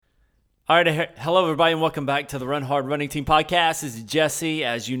All right, hello everybody, and welcome back to the Run Hard Running Team podcast. This is Jesse.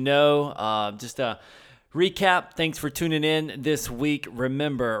 As you know, just a recap. Thanks for tuning in this week.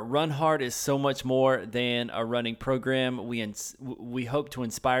 Remember, Run Hard is so much more than a running program. We hope to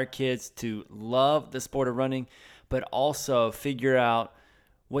inspire kids to love the sport of running, but also figure out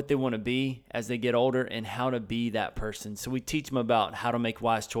what they want to be as they get older and how to be that person. So we teach them about how to make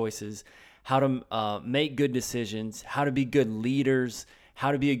wise choices, how to make good decisions, how to be good leaders,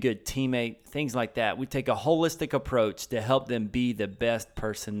 how to be a good teammate, things like that. We take a holistic approach to help them be the best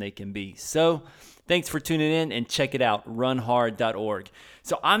person they can be. So thanks for tuning in, and check it out, runhard.org.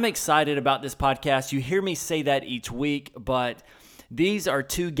 So I'm excited about this podcast. You hear me say that each week, but these are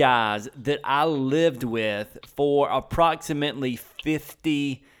two guys that I lived with for approximately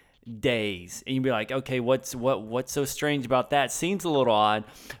 50 days. And you'd be like, okay, what's so strange about that? Seems a little odd.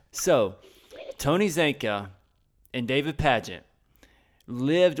 So Tony Zanka and David Pageant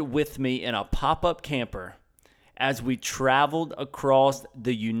lived with me in a pop-up camper as we traveled across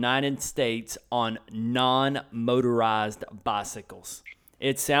the United States on non-motorized bicycles.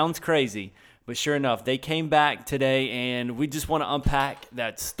 It sounds crazy, but sure enough, they came back today, and we just want to unpack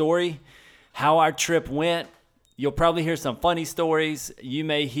that story, how our trip went. You'll probably hear some funny stories. You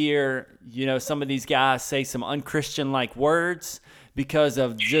may hear, some of these guys say some unchristian-like words because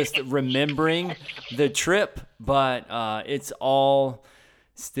of just remembering the trip, but it's all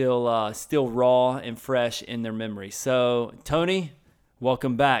still raw and fresh in their memory. So, Tony,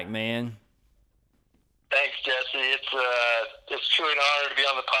 welcome back, man. Thanks, Jesse. It's truly an honor to be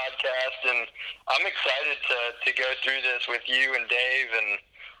on the podcast, and I'm excited to go through this with you and Dave. And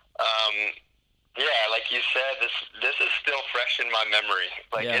like you said, this is still fresh in my memory.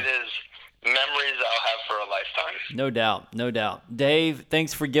 It is memories I'll have for a lifetime. No doubt. Dave,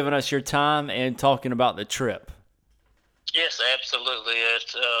 thanks for giving us your time and talking about the trip. Yes, absolutely.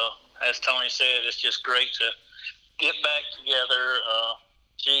 It's, as Tony said, it's just great to get back together.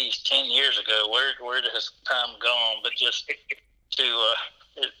 10 years ago, where has time gone? But just to,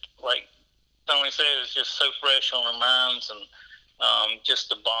 like Tony said, it's just so fresh on our minds, and just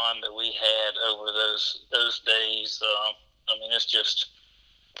the bond that we had over those days. It's just,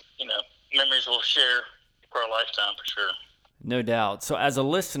 memories we'll share for a lifetime for sure. No doubt. So as a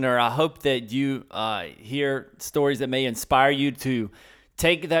listener, I hope that you hear stories that may inspire you to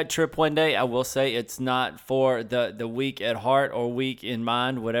take that trip one day. I will say it's not for the weak at heart or weak in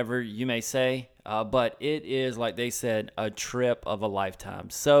mind, whatever you may say, but it is, like they said, a trip of a lifetime.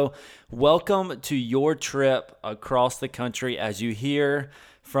 So welcome to your trip across the country as you hear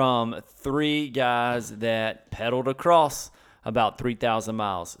from three guys that pedaled across about 3,000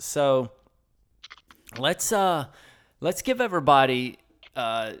 miles. So Let's give everybody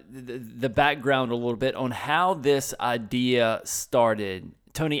the background a little bit on how this idea started.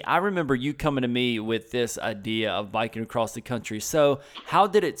 Tony, I remember you coming to me with this idea of biking across the country. So how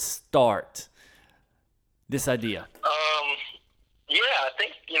did it start, this idea? I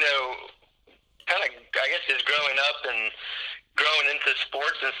think, I guess just growing up and growing into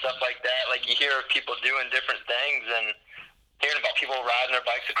sports and stuff like that, like you hear of people doing different things, and hearing about people riding their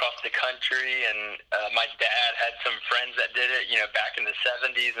bikes across the country, and my dad had some friends that did it, back in the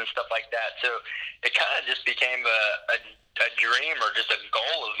 70s and stuff like that. So it kind of just became a dream or just a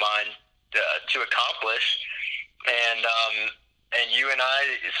goal of mine to accomplish. And you and I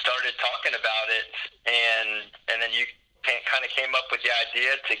started talking about it, and then you kind of came up with the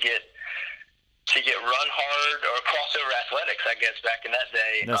idea to get Run Hard or Crossover Athletics, I guess, back in that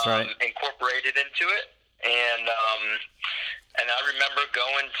day. That's right. Incorporated into it. And I remember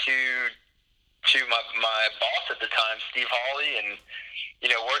going to my boss at the time, Steve Hawley, and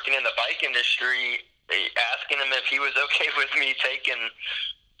working in the bike industry, asking him if he was okay with me taking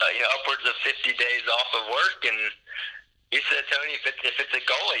upwards of 50 days off of work. And he said, Tony, if it's a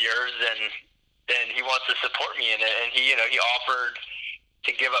goal of yours, then he wants to support me in it. And he offered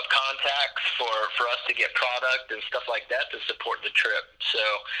to give up contacts for us to get product and stuff like that to support the trip. So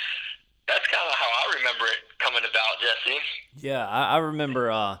that's kind of how I remember it coming about, Jesse. Yeah, I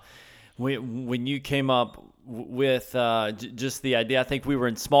remember when you came up with just the idea. I think we were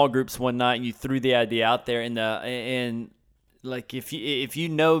in small groups one night, and you threw the idea out there. And like if you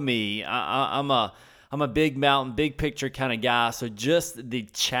know me, I'm a big mountain, big picture kind of guy. So just the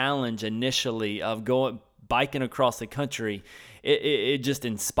challenge initially of biking across the country, it just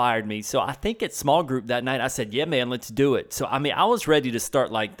inspired me. So I think at small group that night, I said, yeah, man, let's do it. So, I was ready to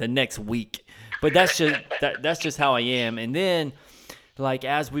start like the next week, but that's just how I am. And then like,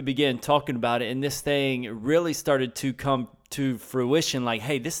 as we began talking about it and this thing really started to come to fruition, like,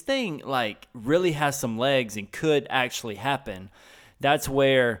 hey, this thing like really has some legs and could actually happen. That's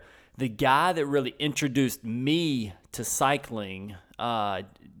where the guy that really introduced me to cycling,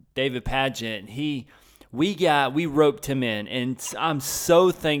 David Pageant, we roped him in, and I'm so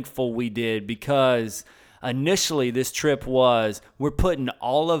thankful we did, because initially this trip was, we're putting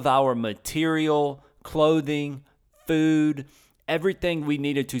all of our material, clothing, food, everything we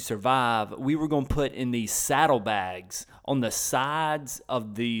needed to survive, we were going to put in these saddlebags on the sides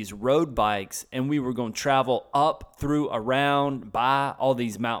of these road bikes, and we were going to travel up, through, around, by all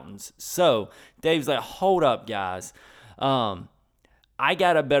these mountains. So Dave's like, hold up, guys. I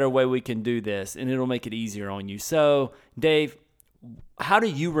got a better way we can do this, and it'll make it easier on you. So, Dave, how do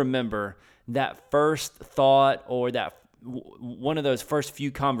you remember that first thought, or that one of those first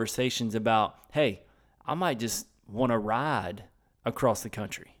few conversations about, hey, I might just want to ride across the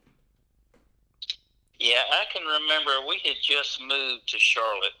country? Yeah, I can remember we had just moved to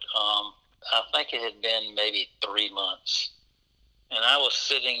Charlotte. I think it had been maybe 3 months. And I was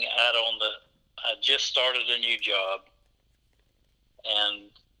sitting out I just started a new job. And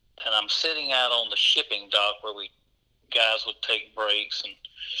I'm sitting out on the shipping dock where guys would take breaks, and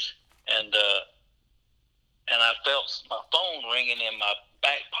I felt my phone ringing in my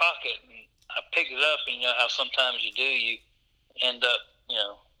back pocket, and I picked it up, and you know how sometimes you end up,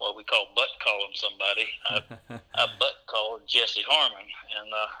 what we call butt calling somebody. I butt called Jesse Harmon,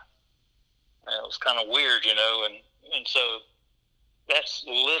 and it was kind of weird, and so that's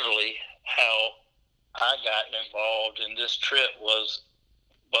literally how I got involved in this trip, was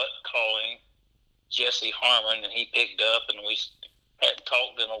butt calling Jesse Harmon, and he picked up, and we hadn't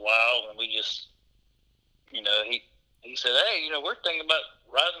talked in a while, and we just, he said, hey, we're thinking about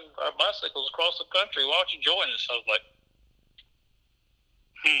riding our bicycles across the country. Why don't you join us? I was like,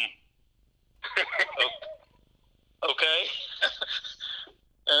 okay.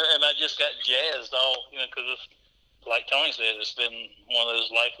 and I just got jazzed all, because it's, like Tony said, it's been one of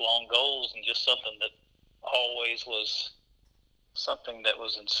those lifelong goals, and just something that always was something that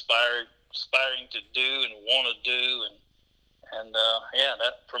was inspiring to do and want to do, and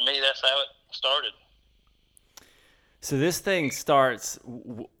that for me, that's how it started. So this thing starts,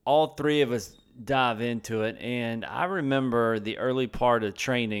 all three of us dive into it, and I remember the early part of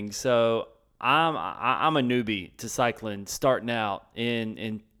training. So I'm a newbie to cycling, starting out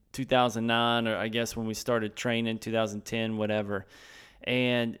in 2009, or I guess when we started training, 2010, whatever.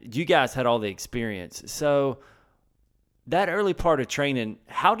 And you guys had all the experience. So that early part of training,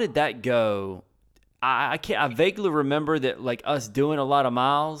 how did that go? I vaguely remember that, like, us doing a lot of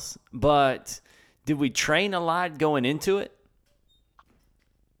miles, but did we train a lot going into it?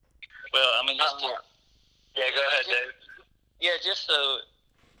 Well, I mean, yeah, go ahead, Dave. Yeah, just so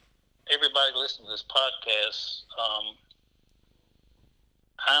everybody listening to this podcast,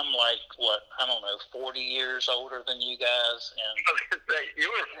 I'm like, 40 years older than you guys, and I was gonna say,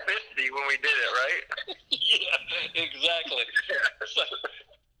 you were 50 when we did it, right? Yeah, exactly. So,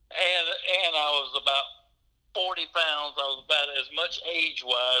 and I was about 40 pounds. I was about as much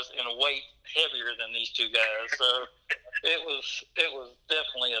age-wise and weight heavier than these two guys. So it was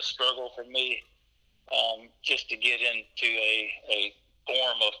definitely a struggle for me, just to get into a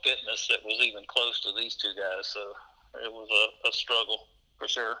form of fitness that was even close to these two guys. So it was a struggle for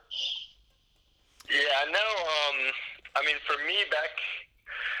sure. Yeah, I know. For me, back,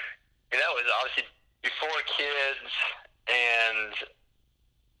 that was obviously before kids, and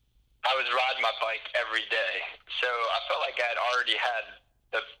I was riding my bike every day. So I felt like I had already had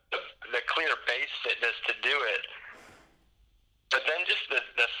the clear base fitness to do it. But then just the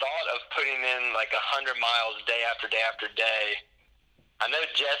thought of putting in like 100 miles day after day after day. I know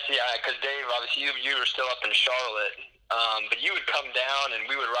Jesse, because Dave, obviously you were still up in Charlotte, but you would come down and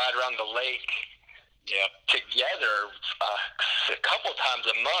we would ride around the lake together a couple times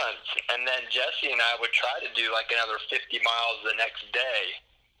a month, and then Jesse and I would try to do like another 50 miles the next day,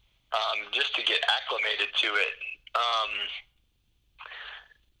 just to get acclimated to it. I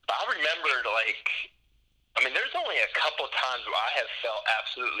remembered, there's only a couple times where I have felt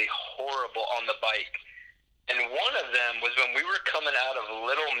absolutely horrible on the bike, and one of them was when we were coming out of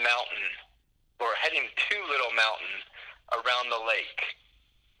Little Mountain, or heading to Little Mountain around the lake.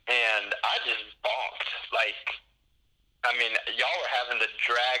 And I just bonked. Y'all were having to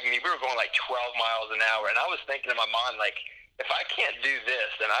drag me. We were going like 12 miles an hour. And I was thinking in my mind, if I can't do this,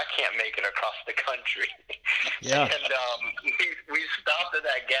 then I can't make it across the country. Yeah. And we stopped at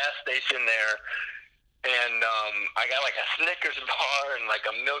that gas station there. And I got like a Snickers bar and like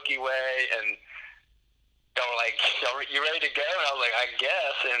a Milky Way. And they were like, you ready to go? And I was like, I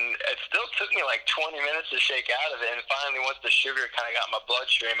guess. And it still took me like 20 minutes to shake out of it. And finally, once the sugar kind of got in my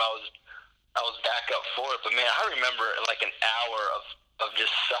bloodstream, I was back up for it. But man, I remember like an hour of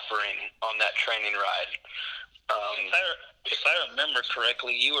just suffering on that training ride. If I remember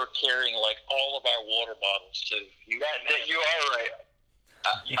correctly, you were carrying like all of our water bottles too. You are right.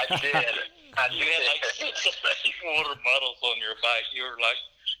 I did. You had like 6 or 8 water bottles on your bike. You were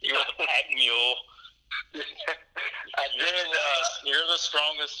the pack mule. I did. You're the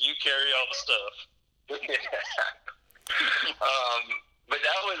strongest. You carry all the stuff. But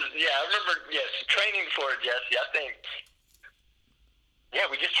that was, I remember, training for it, Jesse. I think,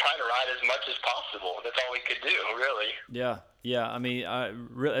 we just try to ride as much as possible. That's all we could do, really. Yeah. I mean,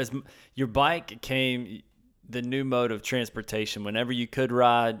 as your bike came the new mode of transportation. Whenever you could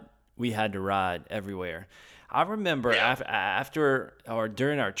ride, we had to ride everywhere. I remember after or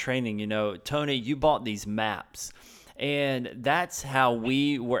during our training, Tony, you bought these maps, and that's how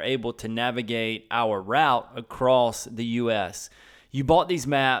we were able to navigate our route across the U.S. You bought these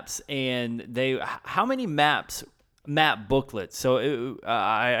maps, and how many map booklets? So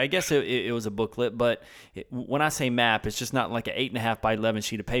I guess it was a booklet, but when I say map, it's just not like an 8.5 by 11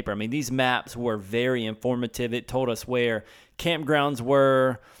 sheet of paper. I mean, these maps were very informative. It told us where campgrounds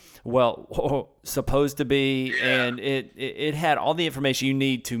were, supposed to be, and it had all the information you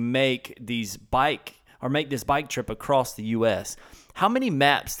need to make this bike trip across the U.S. How many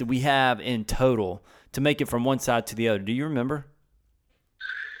maps did we have in total to make it from one side to the other? Do you remember?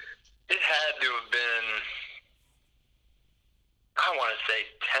 It had to have been, I want to say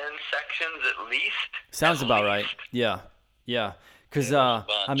 10 sections at least. Sounds about right. Yeah. Because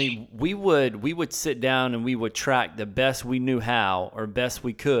I mean, we would sit down and we would track the best we knew how or best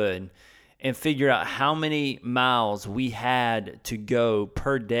we could, and figure out how many miles we had to go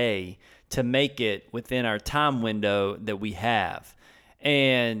per day to make it within our time window that we have.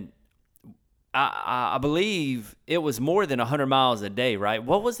 And I believe it was more than 100 miles a day, right?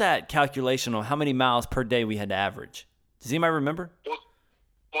 What was that calculation on how many miles per day we had to average? Does anybody remember? Well,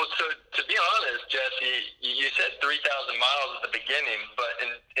 so to be honest, Jesse, you said 3,000 miles at the beginning, but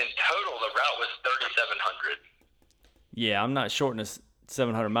in total, the route was 3,700. Yeah, I'm not shorting this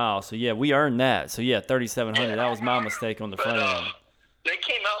 700 miles, so we earned that. So 3,700. That was my mistake on the front end. They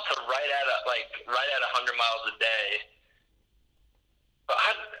came out to right at 100 miles a day. But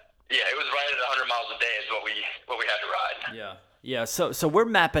it was right at 100 miles a day is what we had to ride. Yeah. So we're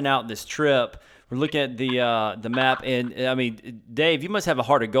mapping out this trip. We're looking at the map, and I mean, Dave, you must have a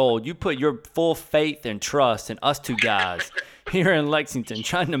heart of gold. You put your full faith and trust in us two guys here in Lexington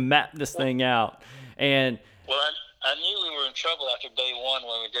trying to map this thing out. And I knew we were in trouble after day one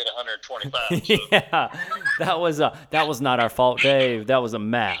when we did 125. So. That was not our fault, Dave. That was a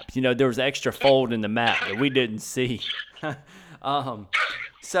map. There was an extra fold in the map that we didn't see.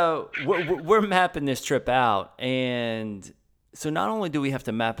 So we're mapping this trip out, and so not only do we have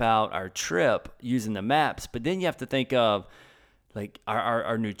to map out our trip using the maps, but then you have to think of like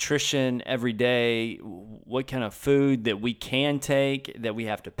our nutrition every day, what kind of food that we can take, that we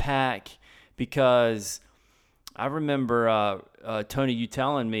have to pack. Because I remember, Tony, you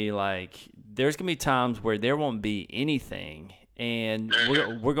telling me like there's going to be times where there won't be anything, and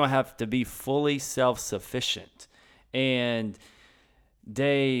we're going to have to be fully self-sufficient. And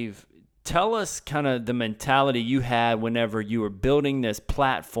Dave, tell us kind of the mentality you had whenever you were building this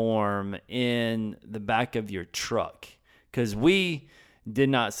platform in the back of your truck. Because we did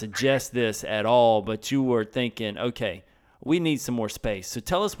not suggest this at all, but you were thinking, okay, we need some more space. So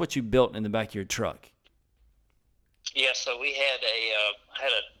tell us what you built in the back of your truck. Yeah, so we had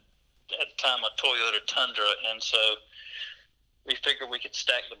at the time a Toyota Tundra, and so we figured we could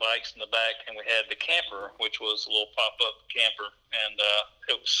stack the bikes in the back, and we had the camper, which was a little pop-up camper, and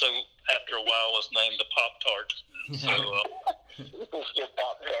it was so after a while was named the Pop-Tart. So,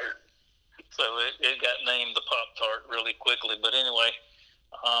 so it got named the Pop-Tart really quickly. But anyway,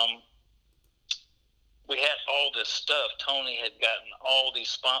 we had all this stuff. Tony had gotten all these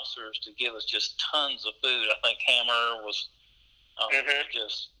sponsors to give us just tons of food. I think Hammer was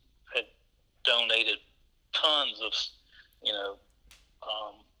just had donated tons of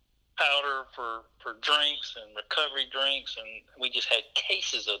powder for drinks and recovery drinks, and we just had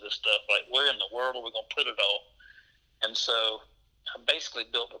cases of this stuff. Like, where in the world are we going to put it all? And so I basically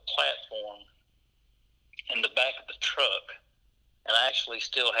built a platform in the back of the truck, and I actually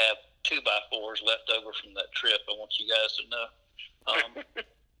still have 2x4s left over from that trip. I want you guys to know.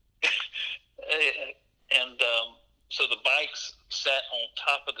 So the bikes sat on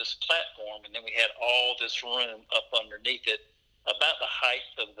top of this platform, and then we had all this room up underneath it, about the height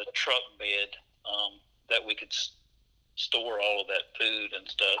of the truck bed, that we could store all of that food and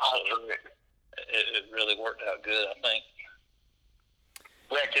stuff. So it really worked out good, I think.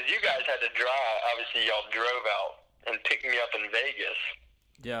 Yeah, because you guys had to drive. Obviously, y'all drove out and picked me up in Vegas.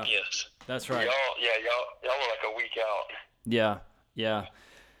 Yeah. Yes. That's right. Y'all were like a week out. Yeah. Yeah.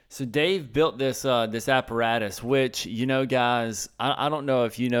 So Dave built this this apparatus, which, guys, I don't know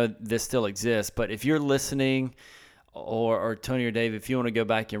if you know this still exists, but if you're listening, or Tony or Dave, if you want to go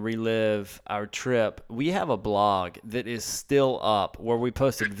back and relive our trip, we have a blog that is still up where we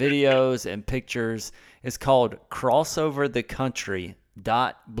posted videos and pictures. It's called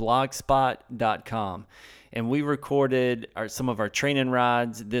crossoverthecountry.blogspot.com. And we recorded some of our training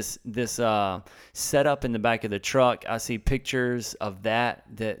rides. This setup in the back of the truck. I see pictures of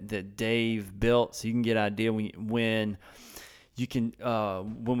that Dave built, so you can get an idea when you can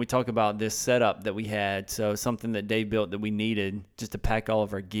when we talk about this setup that we had. So something that Dave built that we needed just to pack all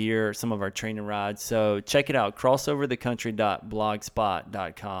of our gear, some of our training rides. So check it out,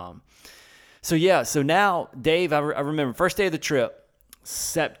 crossoverthecountry.blogspot.com. So now, Dave, I remember first day of the trip,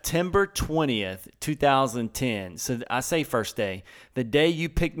 September 20th, 2010. So I say first day, the day you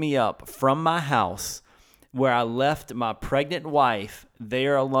picked me up from my house where I left my pregnant wife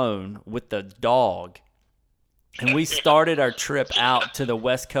there alone with the dog. And we started our trip out to the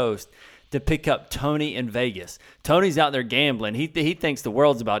West Coast to pick up Tony in Vegas. Tony's out there gambling. He thinks the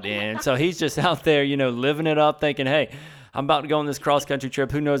world's about to end. So he's just out there, living it up, thinking, hey, I'm about to go on this cross-country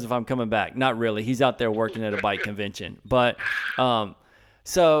trip. Who knows if I'm coming back? Not really. He's out there working at a bike convention. But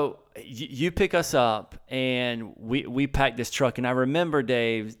so you pick us up, and we packed this truck. And I remember,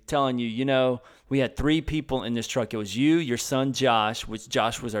 Dave, telling you, we had 3 people in this truck. It was you, your son Josh, which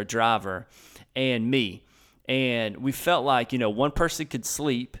Josh was our driver, and me. And we felt like, one person could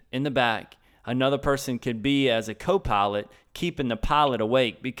sleep in the back. Another person could be as a co-pilot, keeping the pilot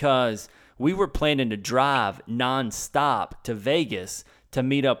awake, because we were planning to drive nonstop to Vegas to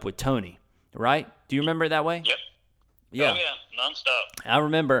meet up with Tony, right? Do you remember it that way? Yep. Yeah. Oh, yeah, nonstop. I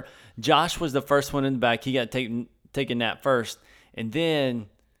remember Josh was the first one in the back. He got taken nap first. And then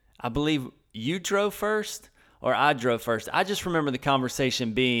I believe you drove first or I drove first. I just remember the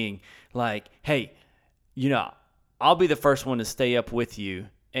conversation being like, hey, I'll be the first one to stay up with you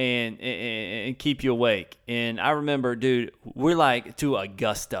and keep you awake. And I remember, dude, we're like to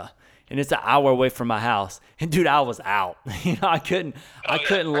Augusta, and it's an hour away from my house. And dude, I was out. I couldn't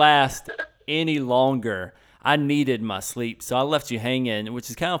last any longer. I needed my sleep, so I left you hanging, which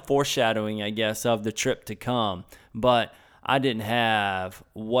is kind of foreshadowing, I guess, of the trip to come. But I didn't have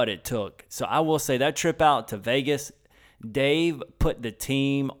what it took. So I will say that trip out to Vegas, Dave put the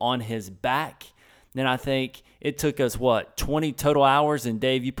team on his back. Then I think it took us, 20 total hours? And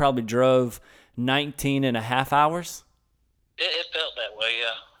Dave, you probably drove 19 and a half hours? It felt that way,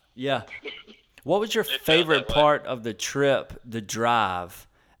 yeah. Yeah. What was your favorite part of the trip, the drive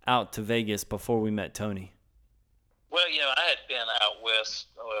out to Vegas before we met Tony? Well, I had been out west,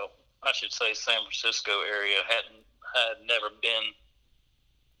 I should say San Francisco area. I had never been,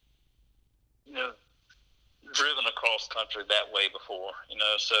 driven across country that way before,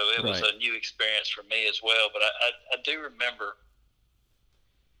 so it was a new experience for me as well. But I do remember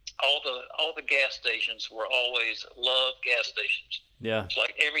all the gas stations were always Love gas stations. Yeah. It's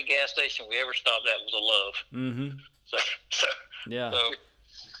like every gas station we ever stopped at was a Love. Mm-hmm. So yeah.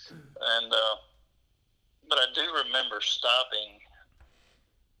 But I do remember stopping,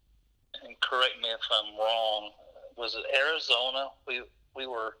 and correct me if I'm wrong, was it Arizona? We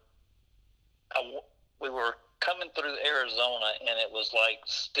were coming through Arizona, and it was like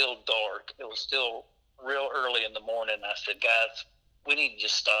still dark. It was still real early in the morning. I said, guys, we need to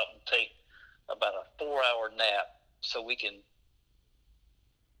just stop and take about a 4-hour nap so we can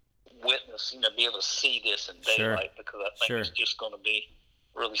witness, be able to see this in daylight, because I think it's just going to be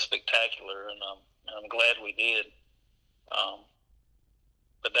really spectacular, and I'm glad we did.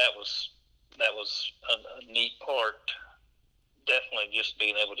 But that was a neat part. Definitely just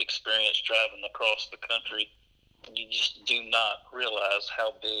being able to experience driving across the country. You just do not realize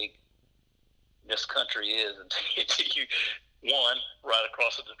how big this country is until you, one, ride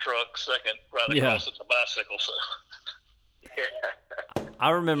across it in the truck, second, ride across it in the bicycle. So.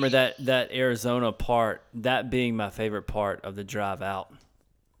 I remember that Arizona part, that being my favorite part of the drive out.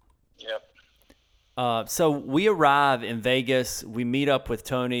 Yep. So we arrive in Vegas. We meet up with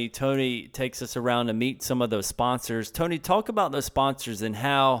Tony. Tony takes us around to meet some of those sponsors. Tony, talk about those sponsors and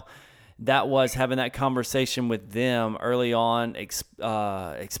how that was, having that conversation with them early on,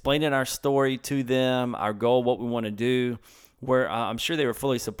 explaining our story to them, our goal, what we want to do. Where I'm sure they were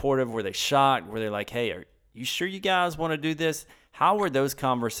fully supportive. Were they shocked? Were they like, hey, are you sure you guys want to do this? How were those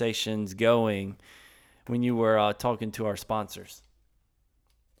conversations going when you were talking to our sponsors?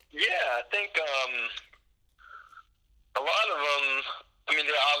 Yeah, I think a lot of them I mean,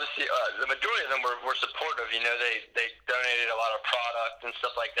 they obviously, the majority of them were supportive. You know, they donated a lot of product and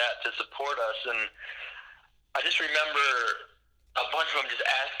stuff like that to support us. And I just remember a bunch of them just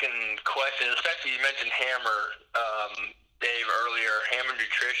asking questions, especially you mentioned Hammer, Dave, earlier, Hammer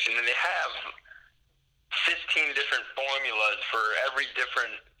Nutrition, and they have 15 different formulas for every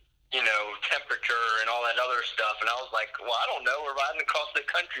different, you know, temperature and all that other stuff. And I was like, well, I don't know. We're riding across the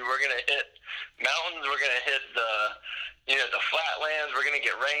country. We're going to hit mountains. We're going to hit the, you know, the flatlands. We're going to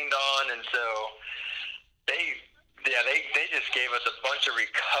get rained on. And so they just gave us a bunch of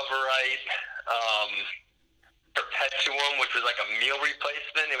Recoverite, Perpetuum, which was like a meal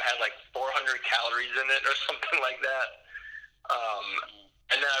replacement. It had like 400 calories in it or something like that.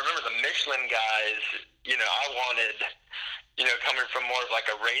 And then I remember the Michelin guys, you know, I wanted, you know, coming from more of like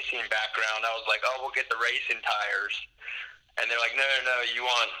a racing background, I was like, oh, we'll get the racing tires. And they're like, no, you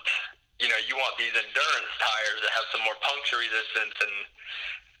want these endurance tires that have some more puncture resistance. And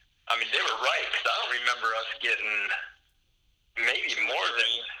I mean, they were right, because I don't remember us getting maybe more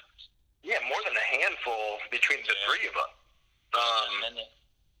than a handful between the three of us.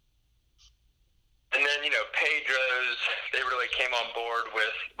 And then, you know, Pedro's, they really came on board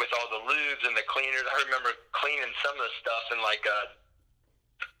with all the lubes and the cleaners. I remember cleaning some of the stuff in like a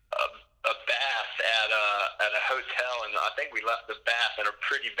bath at a hotel, and I think we left the bath in a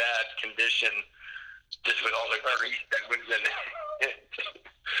pretty bad condition, just with all the grease that was in it.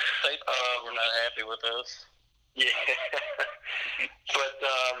 They were not happy with us. Yeah. But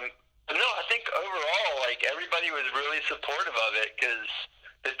no, I think overall, like, everybody was really supportive of it, because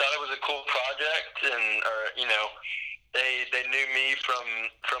they thought it was a cool project, and you know, they knew me from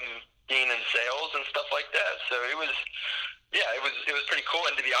being in sales and stuff like that. So it was pretty cool.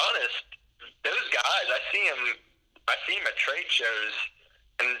 And to be honest, those guys, I see them at trade shows,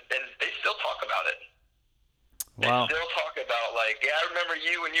 and they still talk about it. Wow. They still talk about, like, yeah, I remember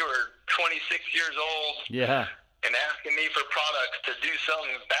you when you were 26 years old. Yeah. And asking me for products to do some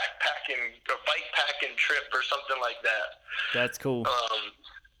backpacking or bike packing trip or something like that. That's cool.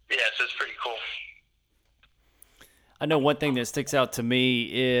 Yeah, so it's pretty cool. I know one thing that sticks out to me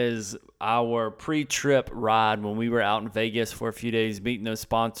is our pre-trip ride when we were out in Vegas for a few days, meeting those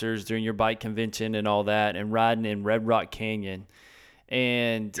sponsors during your bike convention and all that, and riding in Red Rock Canyon.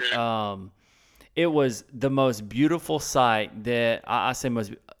 And it was the most beautiful sight that I say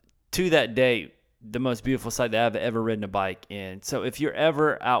to that date, the most beautiful sight that I've ever ridden a bike in. So if you're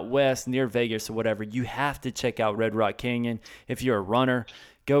ever out west near Vegas or whatever, you have to check out Red Rock Canyon. If you're a runner,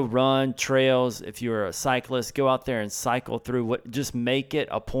 go run trails. If you're a cyclist, go out there and cycle through. Just make it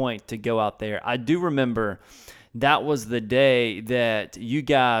a point to go out there. I do remember that was the day that you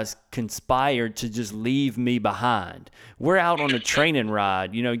guys conspired to just leave me behind. We're out on a training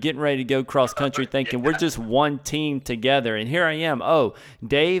ride, you know, getting ready to go cross country, thinking we're just one team together. And here I am. Oh,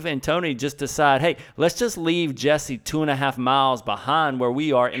 Dave and Tony just decide, hey, let's just leave Jesse 2.5 miles behind where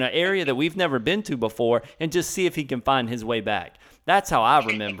we are in an area that we've never been to before, and just see if he can find his way back. That's how I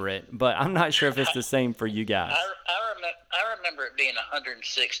remember it, but I'm not sure if it's the same for you guys. I remember it being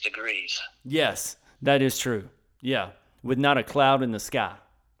 106 degrees. Yes, that is true. Yeah, with not a cloud in the sky.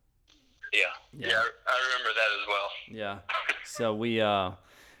 Yeah, I remember that as well. Yeah, so we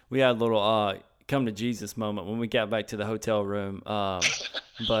had a little come to Jesus moment when we got back to the hotel room.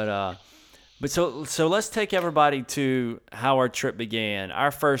 But so let's take everybody to how our trip began.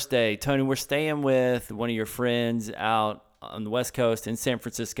 Our first day, Tony, we're staying with one of your friends out on the West Coast in San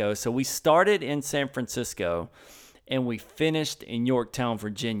Francisco. So we started in San Francisco and we finished in Yorktown,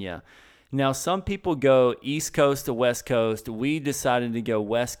 Virginia. Now, some people go East Coast to West Coast. We decided to go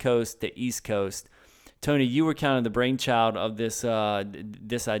West Coast to East Coast. Tony, you were kind of the brainchild of this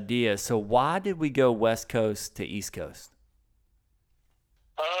idea. So why did we go West Coast to East Coast?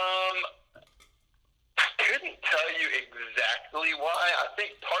 Couldn't tell you exactly why. I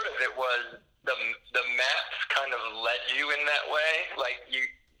think part of it was the maps kind of led you in that way. Like you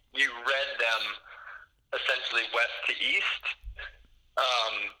read them essentially west to east.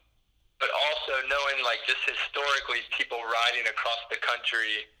 But also knowing, like, just historically people riding across the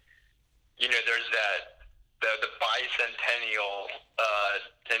country, you know, there's the bicentennial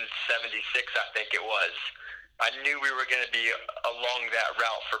in 76, I think it was. I knew we were going to be along that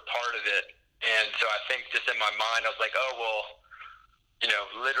route for part of it. And so I think just in my mind, I was like, oh, well, you know,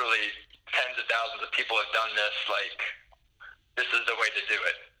 literally tens of thousands of people have done this. Like, this is the way to do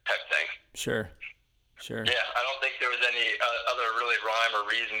it type thing. Sure. Yeah, I don't think there was any other really rhyme or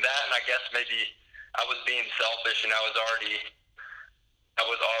reason. That, and I guess maybe I was being selfish, and I was already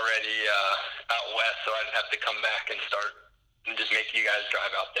out west, so I didn't have to come back and start and just make you guys drive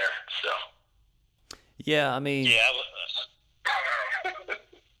out there. So. Yeah, I mean. Yeah.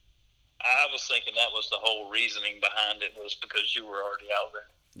 was thinking that was the whole reasoning behind it, was because you were already out there.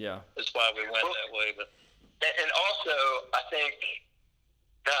 Yeah. That's why we went that way. But and also, I think,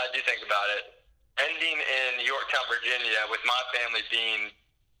 now I do think about it, ending in Yorktown, Virginia, with my family being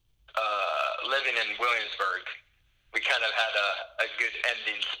living in Williamsburg, we kind of had a good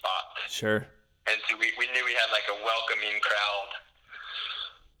ending spot. Sure. And so we knew we had like a welcoming crowd,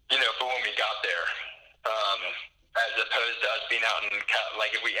 for when we got there. As opposed to us being out in,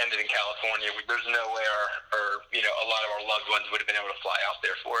 like if we ended in California, there's no way or a lot of our loved ones would have been able to fly out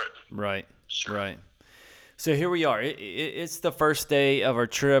there for it. Right, right. So here we are. It's the first day of our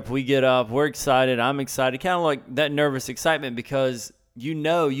trip. We get up. We're excited. I'm excited. Kind of like that nervous excitement because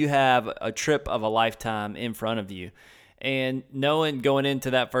you have a trip of a lifetime in front of you. And knowing going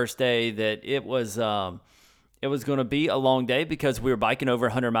into that first day that it was going to be a long day because we were biking over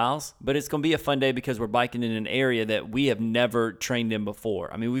 100 miles, but it's going to be a fun day because we're biking in an area that we have never trained in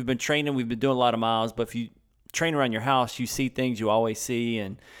before. I mean, we've been training, we've been doing a lot of miles, but if you train around your house, you see things you always see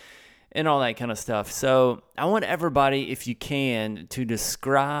and all that kind of stuff. So I want everybody, if you can, to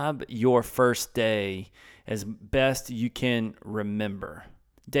describe your first day as best you can remember.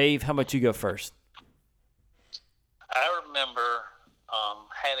 Dave, how about you go first? I remember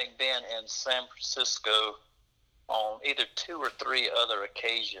having been in San Francisco on either 2 or 3 other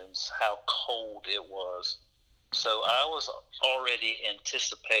occasions how cold it was. So I was already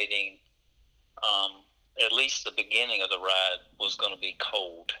anticipating at least the beginning of the ride was going to be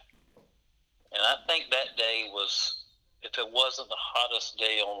cold. And I think that day was, if it wasn't the hottest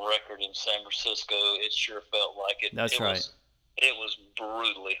day on record in San Francisco, it sure felt like it. That's right. It was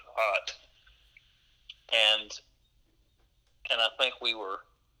brutally hot. And I think we were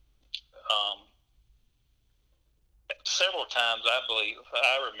several times, I believe, if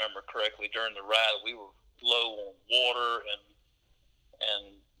I remember correctly, during the ride, we were low on water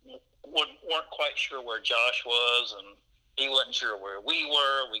and weren't quite sure where Josh was, and he wasn't sure where we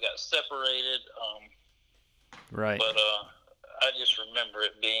were. We got separated. Right. But I just remember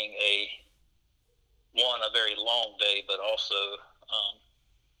it being a very long day, but also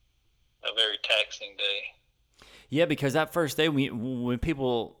a very taxing day. Yeah, because that first day, when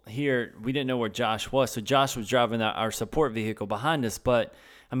people hear, we didn't know where Josh was. So Josh was driving our support vehicle behind us. But,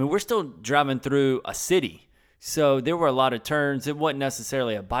 I mean, we're still driving through a city. So there were a lot of turns. It wasn't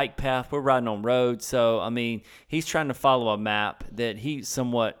necessarily a bike path. We're riding on roads. So, I mean, he's trying to follow a map that he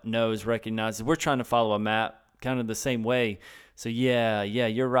somewhat recognizes. We're trying to follow a map kind of the same way. So, yeah,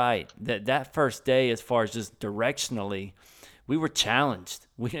 you're right. That first day, as far as just directionally, we were challenged.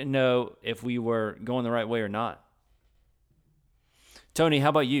 We didn't know if we were going the right way or not. Tony,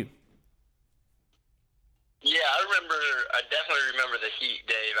 how about you? Yeah, I definitely remember the heat,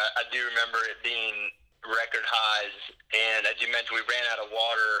 Dave. I do remember it being record highs, and as you mentioned, we ran out of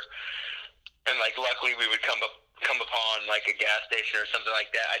water, and luckily we would come upon a gas station or something like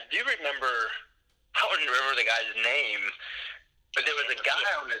that. I do remember, I don't remember the guy's name, but there was a guy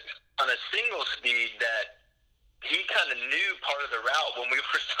on a single speed that he kind of knew part of the route when we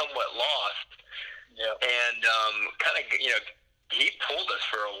were somewhat lost. Yeah. And he pulled us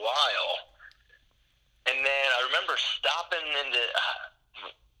for a while. And then I remember stopping into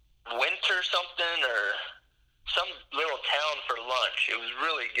Winter something or some little town for lunch. It was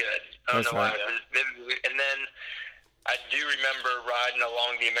really good. I don't know why. And then I do remember riding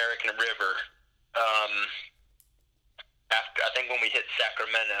along the American River. After, I think when we hit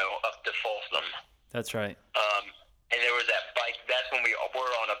Sacramento up to Folsom. That's right. And there was that bike. That's when we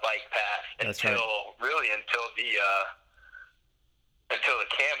were on a bike path until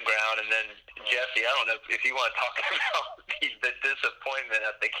the campground. And then Jesse, I don't know if you want to talk about the disappointment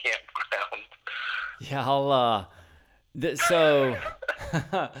at the campground. Yeah, so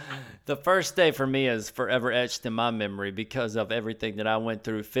the first day for me is forever etched in my memory because of everything that I went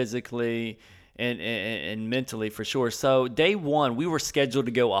through physically and mentally, for sure. So day one, we were scheduled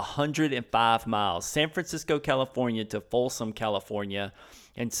to go 105 miles, San Francisco, California to Folsom, California,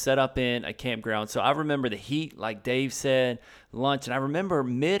 and set up in a campground. So I remember the heat, like Dave said, lunch, and I remember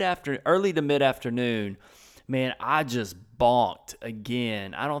early to mid-afternoon, man, I just bonked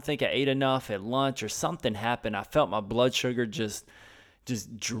again. I don't think I ate enough at lunch or something happened. I felt my blood sugar just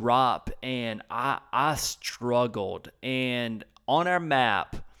drop, and I struggled. And on our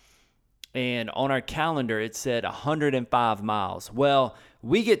map and on our calendar, it said 105 miles. Well,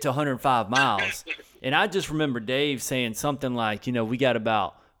 we get to 105 miles, and I just remember Dave saying something like, we got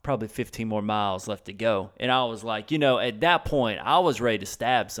about probably 15 more miles left to go. And I was like, at that point, I was ready to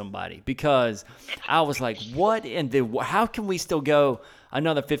stab somebody because I was like, what how can we still go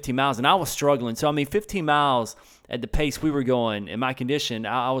another 15 miles? And I was struggling. So, 15 miles at the pace we were going in my condition,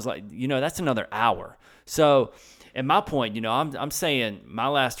 I was like, that's another hour. So at my point, I'm saying my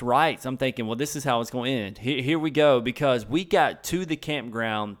last rites, I'm thinking, well, this is how it's going to end. Here we go, because we got to the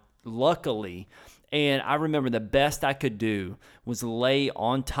campground, luckily, and I remember the best I could do was lay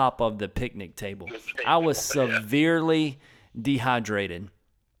on top of the picnic table. I was severely dehydrated.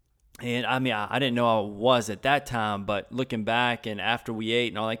 And I mean, I didn't know I was at that time, but looking back and after we ate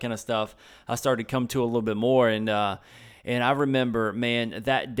and all that kind of stuff, I started to come to a little bit more. And I remember, man,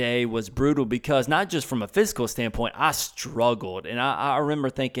 that day was brutal because not just from a physical standpoint, I struggled. And I remember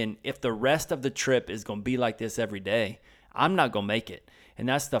thinking, if the rest of the trip is going to be like this every day, I'm not going to make it. And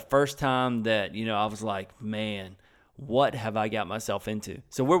that's the first time that, I was like, man, what have I got myself into?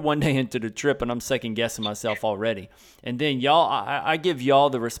 So we're one day into the trip and I'm second guessing myself already. And then y'all, I give y'all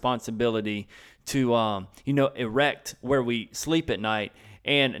the responsibility to, erect where we sleep at night.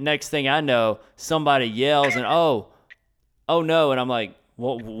 And next thing I know, somebody yells and, oh no. And I'm like,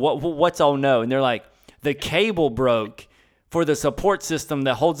 what's oh no? And they're like, the cable broke for the support system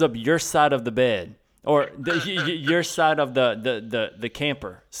that holds up your side of the bed. Or your side of the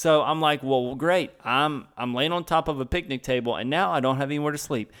camper. So I'm like, well, great. I'm laying on top of a picnic table, and now I don't have anywhere to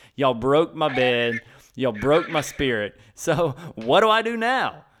sleep. Y'all broke my bed. Y'all broke my spirit. So what do I do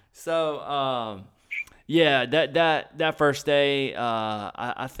now? So that first day,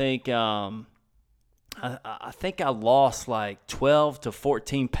 I think I think I lost like 12 to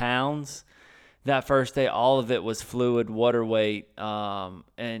 14 pounds. That first day, all of it was fluid, water weight,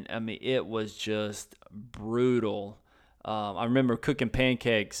 and I mean, it was just brutal. I remember cooking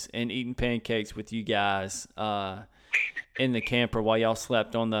pancakes and eating pancakes with you guys in the camper while y'all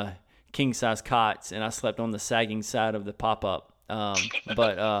slept on the king-size cots, and I slept on the sagging side of the pop-up.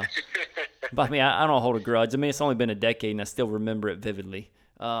 But I mean, I don't hold a grudge. I mean, it's only been a decade, and I still remember it vividly.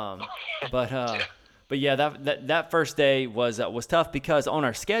 But yeah, that first day was tough because on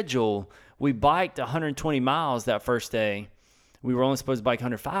our schedule, we biked 120 miles that first day. We were only supposed to bike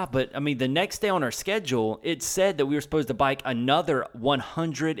 105, but I mean, the next day on our schedule, it said that we were supposed to bike another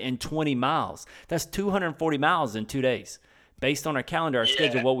 120 miles. That's 240 miles in 2 days. Based on our calendar, our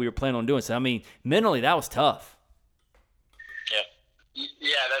schedule, what we were planning on doing. So, I mean, mentally, that was tough.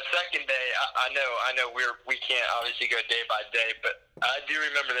 Yeah, that second day, I know we can't obviously go day by day, but I do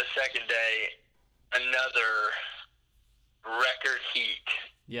remember the second day, another record heat.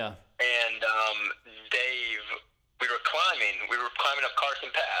 Yeah. And Dave, we were climbing up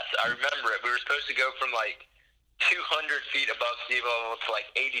Carson Pass. I remember it. We were supposed to go from like 200 feet above sea level to like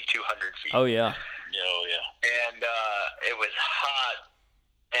 8,200 feet. Oh yeah. Oh yeah. And it was hot,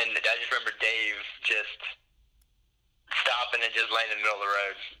 and I just remember Dave just stopping and just laying in the middle of the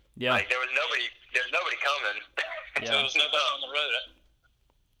road. Yeah. Like there's nobody coming. Yeah. There was nobody on the road.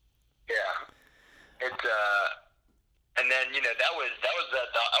 Yeah. It's and then that was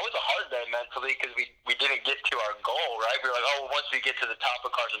a hard day mentally because we didn't get to our goal, right? We were like, oh, once we get to the top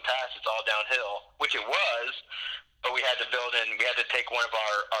of Carson Pass, it's all downhill, which it was, but we had to take one of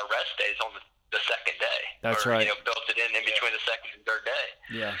our rest days on the second day. That's right. Built it in between the second and third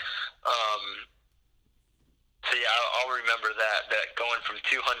day. Yeah. So yeah, I'll remember that going from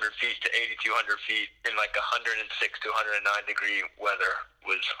 200 feet to 8,200 feet in like 106 to 109 degree weather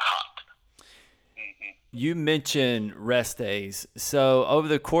was hot. You mentioned rest days. So over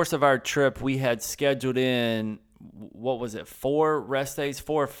the course of our trip, we had scheduled in, what was it, 4 rest days,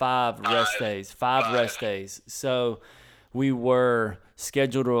 4 or 5 rest days, 5 rest days. So we were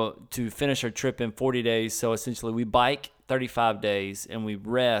scheduled to finish our trip in 40 days. So essentially we bike 35 days and we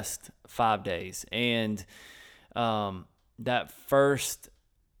rest 5 days. And that first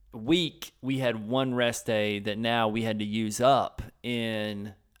week we had 1 rest day that now we had to use up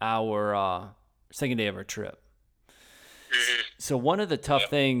in our second day of our trip. So one of the tough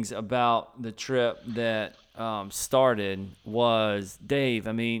things about the trip that started was, Dave,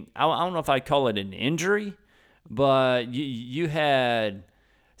 I mean, I don't know if I'd call it an injury, but you had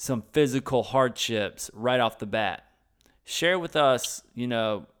some physical hardships right off the bat. Share with us,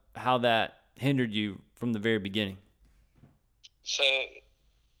 how that hindered you from the very beginning. So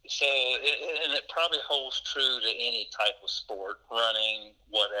and it probably holds true to any type of sport, running,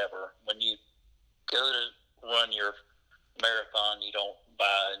 whatever. When you go to run your marathon, you don't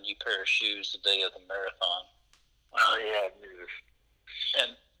buy a new pair of shoes the day of the marathon. Oh yeah.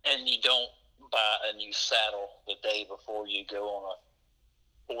 And you don't buy a new saddle the day before you go on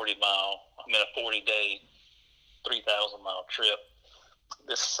a 40-day, 3,000-mile trip.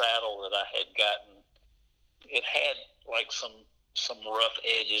 This saddle that I had gotten, it had like some rough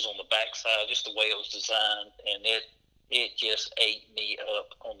edges on the backside, just the way it was designed, and it just ate me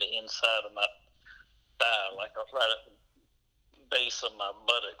up on the inside of my thigh, like right at the base of my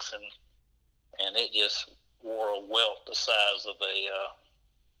buttocks, and it just wore a welt the size of a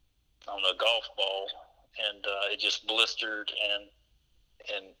golf ball, and it just blistered, and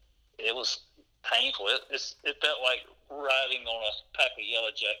it was painful. It felt like riding on a pack of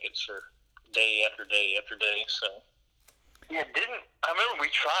Yellow Jackets for day after day after day. So yeah, I remember we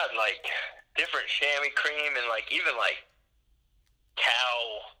tried like different chamois cream and like even like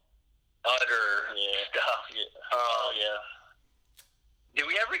cow udder stuff. Yeah. Yeah. Did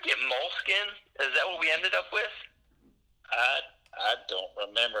we ever get moleskin? Is that what we ended up with? I don't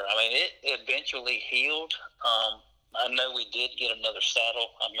remember. I mean, it eventually healed. I know we did get another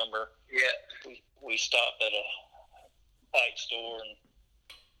saddle. I remember. Yeah. We stopped at a bike store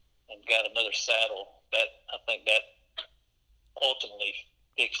and got another saddle. I think that ultimately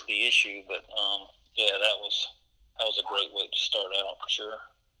fixed the issue. But yeah, that was a great way to start out for sure.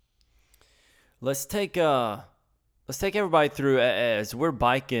 Let's take everybody through as we're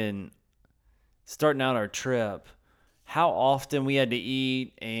biking, starting out our trip, how often we had to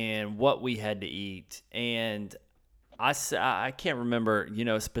eat and what we had to eat. And I can't remember,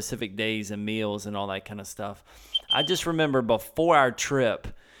 specific days and meals and all that kind of stuff. I just remember before our trip,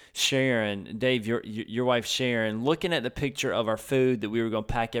 Sharon, Dave, your wife Sharon, looking at the picture of our food that we were going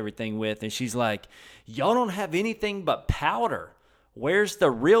to pack everything with, and she's like, "Y'all don't have anything but powder. Where's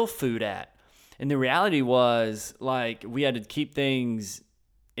the real food at?" And the reality was, like, we had to keep things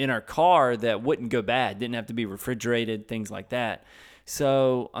in our car that wouldn't go bad, didn't have to be refrigerated, things like that.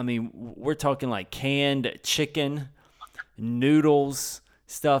 So, I mean, we're talking like canned chicken, noodles,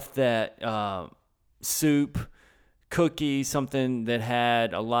 stuff that, soup, cookies, something that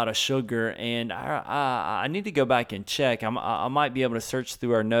had a lot of sugar. And I need to go back and check. I might be able to search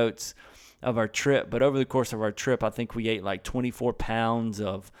through our notes of our trip, but over the course of our trip, I think we ate like 24 pounds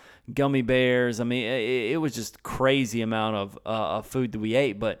of gummy bears. I mean, it was just crazy amount of food that we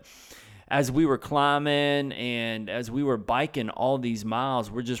ate. But as we were climbing and as we were biking all these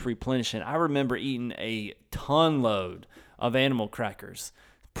miles, we're just replenishing. I remember eating a ton load of animal crackers,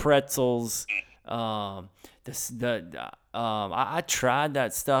 pretzels. I tried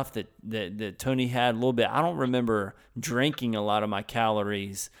that stuff that Tony had a little bit. I don't remember drinking a lot of my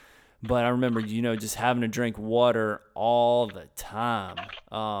calories, but I remember, just having to drink water all the time,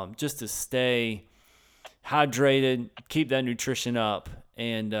 just to stay hydrated, keep that nutrition up,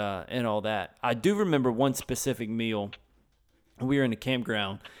 and all that. I do remember one specific meal. We were in a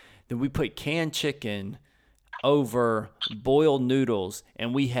campground that we put canned chicken over boiled noodles,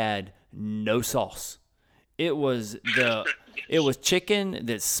 and we had no sauce. It was chicken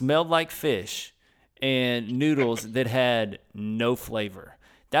that smelled like fish and noodles that had no flavor.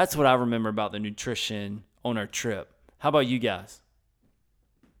 That's what I remember about the nutrition on our trip. How about you guys?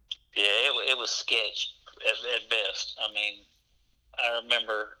 Yeah, it was sketch at best. I mean, I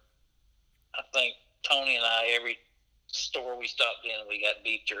remember, I think Tony and I, every store we stopped in, we got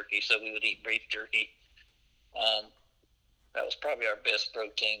beef jerky, so we would eat beef jerky. That was probably our best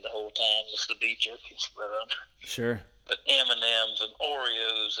protein the whole time, was the beef jerky. Sure. But M&Ms and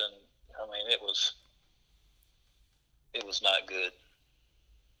Oreos, and I mean, it was not good.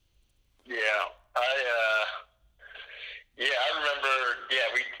 Yeah, I remember. Yeah,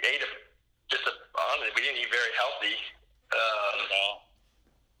 we ate honestly, we didn't eat very healthy. No.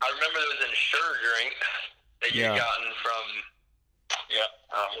 I remember those Ensure drinks that you had gotten from. Yeah.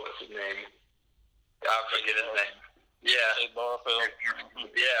 What's his name? I forget his name. Yeah. Hey, Barfield.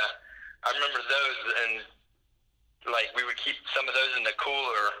 Yeah, I remember those, and like we would keep some of those in the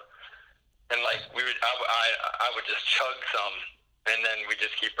cooler, and like I would just chug some. And then we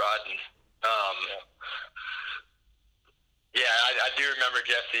just keep riding. I do remember,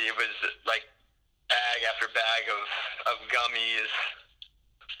 Jesse, it was like bag after bag of gummies.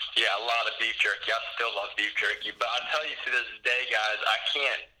 Yeah, a lot of beef jerky. I still love beef jerky. But I'll tell you to this day, guys, I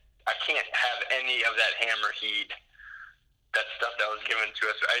can't have any of that Hammer Heed. That stuff that was given to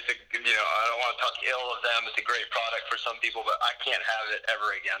us. I don't want to talk ill of them. It's a great product for some people, but I can't have it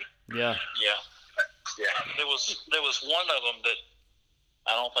ever again. Yeah. Yeah. Yeah. There was one of them that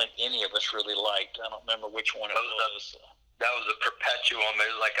I don't think any of us really liked. I don't remember which one it was. That was a Perpetuum.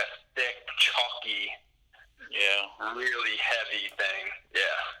 It was like a thick, chalky, really heavy thing.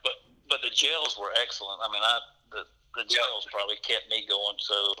 Yeah. But the gels were excellent. I mean, the gels probably kept me going.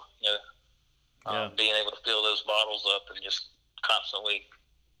 So being able to fill those bottles up and just constantly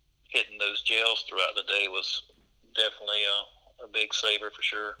hitting those gels throughout the day was definitely a big saver for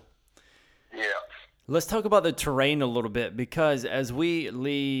sure. Yeah. Let's talk about the terrain a little bit, because as we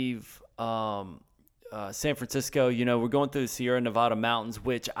leave San Francisco, we're going through the Sierra Nevada mountains,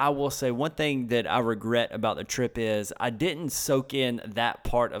 which I will say one thing that I regret about the trip is I didn't soak in that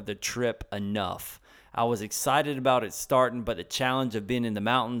part of the trip enough. I was excited about it starting, but the challenge of being in the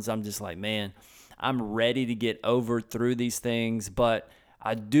mountains, I'm just like, man, I'm ready to get through these things. But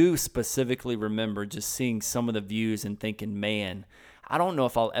I do specifically remember just seeing some of the views and thinking, man, I don't know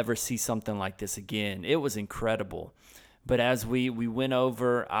if I'll ever see something like this again. It was incredible. But as we went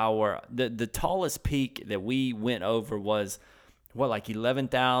over the tallest peak that we went over was, like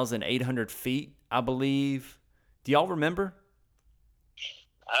 11,800 feet, I believe. Do y'all remember?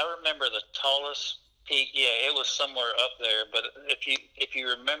 I remember the tallest peak. Yeah, it was somewhere up there. But if you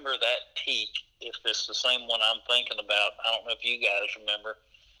remember that peak, if it's the same one I'm thinking about, I don't know if you guys remember,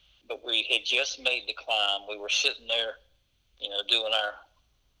 but we had just made the climb. We were sitting there, doing our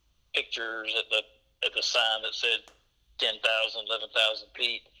pictures at the sign that said 10,000, 11,000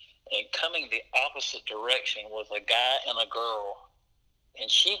 feet, and coming the opposite direction was a guy and a girl, and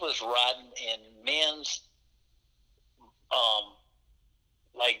she was riding in men's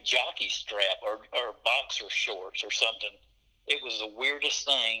like jockey strap or boxer shorts or something. It was the weirdest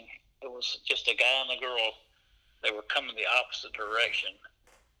thing. It was just a guy and a girl. They were coming the opposite direction,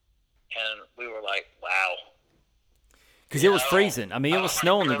 and we were like, wow. Because it was freezing. I mean, it was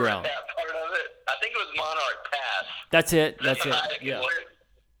snow on the ground. That part of it. I think it was Monarch Pass. That's it. Yeah.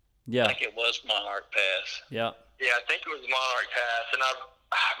 I think it was Monarch Pass. Yeah. Yeah, I think it was Monarch Pass, and I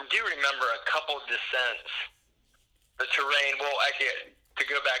do remember a couple descents. The terrain. Well, actually, to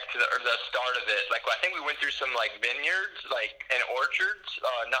go back to the start of it, like I think we went through some like vineyards, and orchards,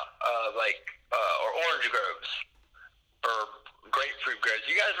 or orange groves, or grapefruit groves.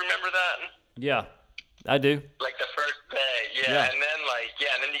 You guys remember that? Yeah, I do. Like the first day, yeah. And then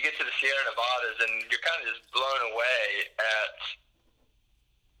and then you get to the Sierra Nevadas, and you're kind of just blown away at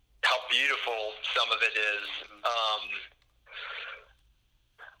how beautiful some of it is.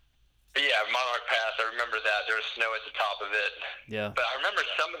 Yeah, Monarch Pass, I remember that. There was snow at the top of it. Yeah. But I remember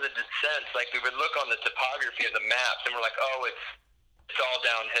some of the descents, like we would look on the topography of the maps, and we're like, oh, it's all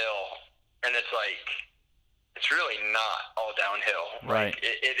downhill. And it's like, it's really not all downhill. Right. Like,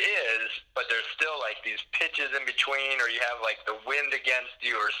 it is, but there's still like these pitches in between, or you have like the wind against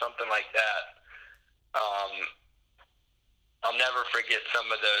you or something like that. I'll never forget some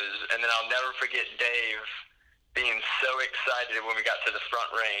of those. And then I'll never forget Dave being so excited when we got to the Front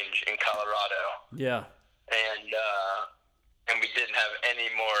Range in Colorado. Yeah. And we didn't have any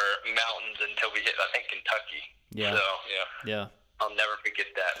more mountains until we hit, I think, Kentucky. Yeah. So, yeah. I'll never forget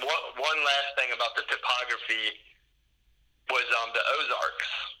that. One last thing about the topography was the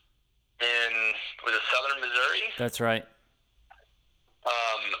Ozarks was it southern Missouri? That's right.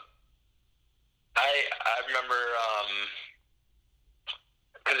 I remember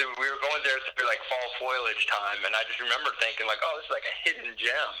because we were going there through like fall foliage time, and I just remember thinking like, oh, this is like a hidden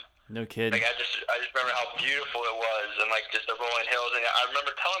gem. No kidding. Like I just remember how beautiful it was, and like just the rolling hills. And I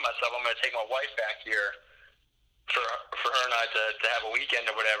remember telling myself I'm going to take my wife back here for her and I to have a weekend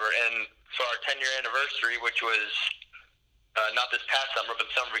or whatever. And for our 10-year anniversary, which was not this past summer, but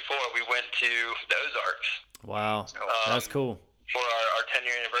the summer before, we went to the Ozarks. Wow, that's cool. For our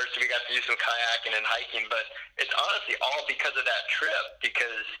 10-year anniversary, we got to do some kayaking and hiking, but it's honestly all because of that trip,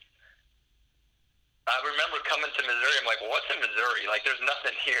 because I remember coming to Missouri, I'm like, well, what's in Missouri? Like, there's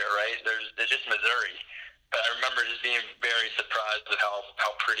nothing here, right? There's just Missouri. But I remember just being very surprised at how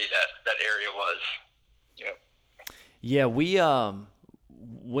pretty that area was. Yep. Yeah, we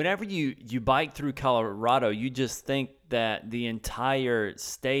whenever you bike through Colorado, you just think that the entire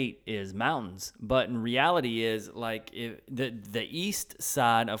state is mountains, but in reality is like the east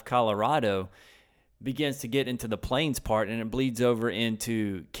side of Colorado begins to get into the plains part, and it bleeds over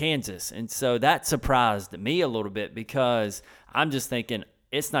into Kansas. And so that surprised me a little bit, because I'm just thinking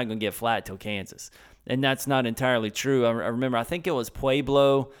it's not going to get flat till Kansas. And that's not entirely true. I remember, I think it was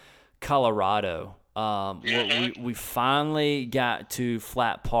Pueblo, Colorado. We finally got to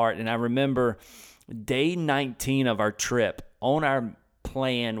flat part, and I remember day 19 of our trip on our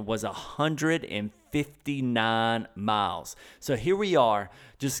plan was 159 miles. So here we are,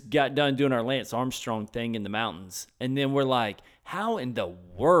 just got done doing our Lance Armstrong thing in the mountains, and then we're like, how in the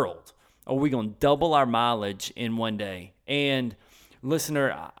world are we going to double our mileage in one day? And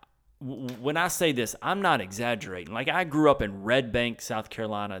listener, when I say this, I'm not exaggerating. Like, I grew up in Red Bank, South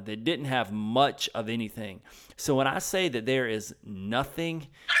Carolina, that didn't have much of anything. So when I say that there is nothing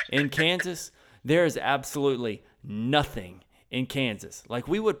in Kansas, there is absolutely nothing in Kansas. Like,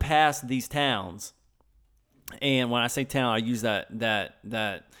 we would pass these towns, and when I say town, I use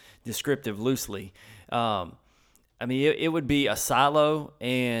that descriptive loosely. I mean, it would be a silo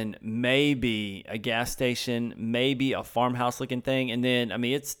and maybe a gas station, maybe a farmhouse looking thing. And then, I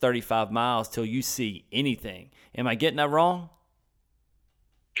mean, it's 35 miles till you see anything. Am I getting that wrong?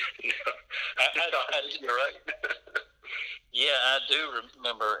 You're right. Yeah, I do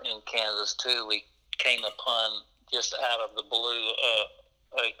remember in Kansas too. We came upon just out of the blue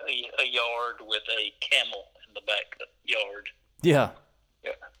a yard with a camel in the backyard. Yeah.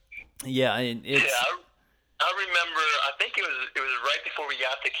 Yeah. Yeah, and it's I remember. I think it was right before we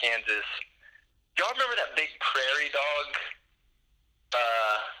got to Kansas. Y'all remember that big prairie dog?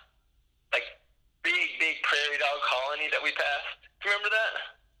 Like big prairie dog colony that we passed. Do you remember that?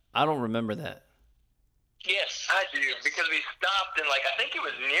 I don't remember that. Yes, I do, because we stopped in, like, I think it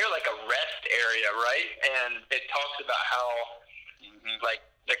was near, like, a rest area, right? And it talks about how, like,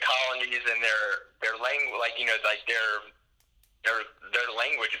 the colonies and their language, like, you know, like, their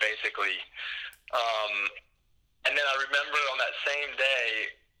language, basically. And then I remember on that same day,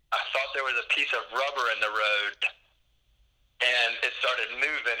 I thought there was a piece of rubber in the road, and it started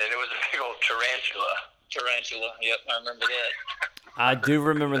moving, and it was a big old tarantula. Yep, I remember that. I do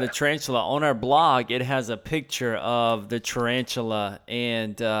remember the tarantula. On our blog, it has a picture of the tarantula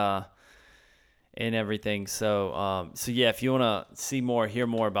and everything. So yeah, if you want to see more, hear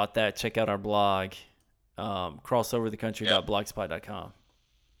more about that, check out our blog, crossoverthecountry.blogspot.com.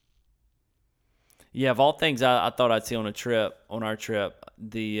 Yeah, of all things I thought I'd see on our trip,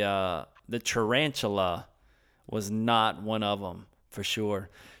 the tarantula was not one of them for sure.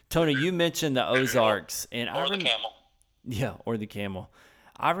 Tony, you mentioned the Ozarks, and or the camel. Yeah, or the camel.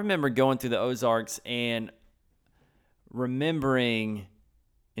 I remember going through the Ozarks and remembering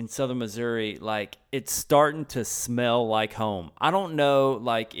in southern Missouri, like, it's starting to smell like home. I don't know,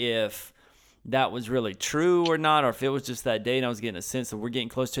 like, if that was really true or not, or if it was just that day and I was getting a sense that we're getting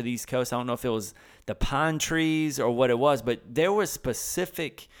close to the East Coast. I don't know if it was the pine trees or what it was, but there was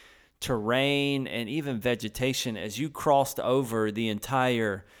specific terrain and even vegetation as you crossed over the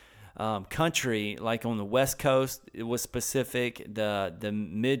entire country. Like on the West Coast, it was specific. The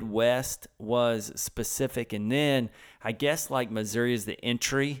Midwest was specific, and then I guess like Missouri is the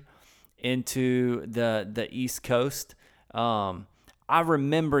entry into the East Coast. I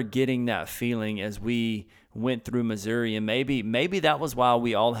remember getting that feeling as we went through Missouri, and maybe that was why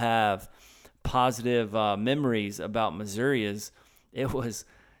we all have positive memories about Missouri. Is it was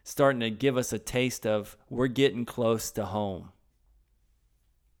starting to give us a taste of we're getting close to home.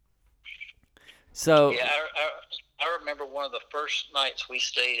 So yeah, I remember one of the first nights we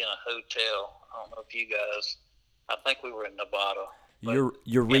stayed in a hotel. I don't know if you guys. I think we were in Nevada.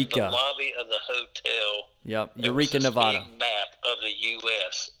 Eureka. In the lobby of the hotel. Yep, there Eureka, was this Nevada. big map of the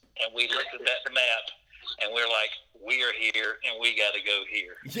U.S. and we looked at that map and we're like, we are here and we got to go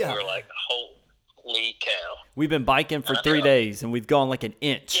here. Yeah. We're like, holy cow! We've been biking for 3 days and we've gone like an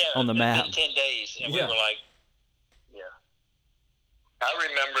inch on the map. It's been 10 days, and we were like, yeah. I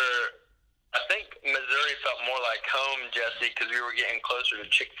remember. I think Missouri felt more like home, Jesse, because we were getting closer to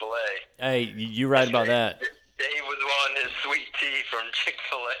Chick-fil-A. Hey, you're right about that. Dave was wanting his sweet tea from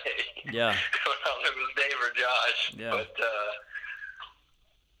Chick-fil-A. Yeah. I don't know if it was Dave or Josh, Yeah. but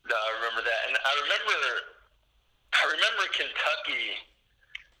no, I remember that. And I remember Kentucky,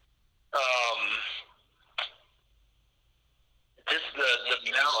 just the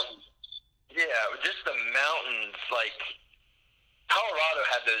mountains. Yeah, just the mountains, like Colorado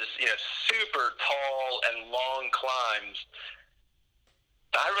had those, you know, super tall and long climbs.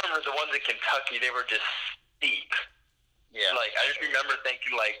 I remember the ones in Kentucky, they were just steep. Yeah. Like, I just remember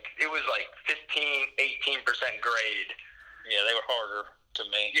thinking, like, it was like 18% grade. Yeah, they were harder to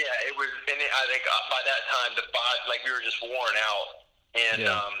me. Yeah, it was, and I think by that time, the body, like, we were just worn out. And,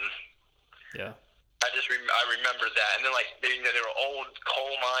 Yeah. I remember that. And then, like, they were old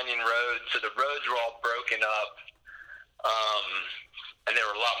coal mining roads, so the roads were all broken up. And they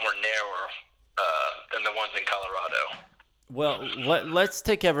were a lot more narrower than the ones in Colorado. Well, let's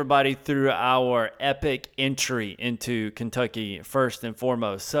take everybody through our epic entry into Kentucky first and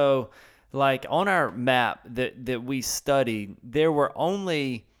foremost. So, like on our map that we studied, there were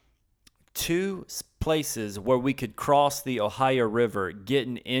only 2 places where we could cross the Ohio River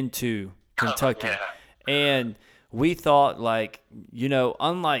getting into Kentucky. Yeah. And we thought, like, you know,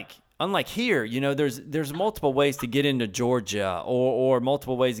 unlike here, you know, there's multiple ways to get into Georgia or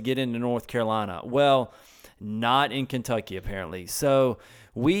multiple ways to get into North Carolina. Well, not in Kentucky, apparently. So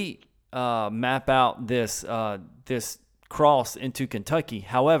we map out this cross into Kentucky.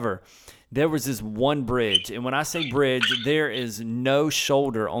 However, there was this one bridge. And when I say bridge, there is no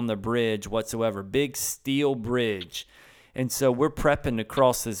shoulder on the bridge whatsoever. Big steel bridge. And so we're prepping to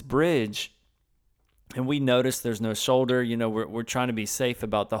cross this bridge. and we noticed there's no shoulder. We're trying to be safe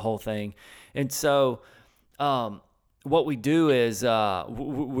about the whole thing. And so what we do is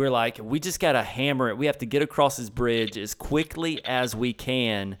we're like, we just got to hammer it. We have to get across this bridge as quickly as we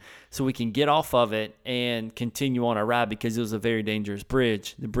can so we can get off of it and continue on our ride, because it was a very dangerous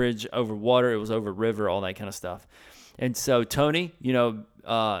bridge. The bridge over water, it was over river, all that kind of stuff. And so Tony,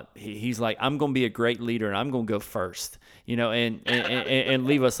 he's like, I'm going to be a great leader and I'm going to go first, and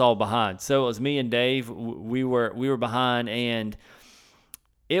leave us all behind. So it was me and Dave. We were behind, and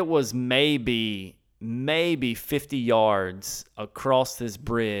it was maybe 50 yards across this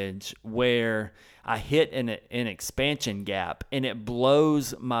bridge where I hit an expansion gap, and it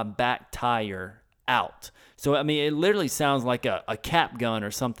blows my back tire out. So, it literally sounds like a cap gun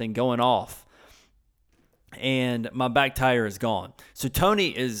or something going off, and my back tire is gone. So Tony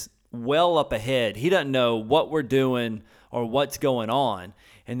is well up ahead. He doesn't know what we're doing or what's going on.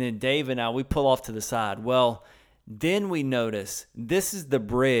 And then Dave and I, we pull off to the side. Well, then we notice this is the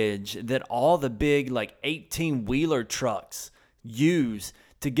bridge that all the big 18-wheeler trucks use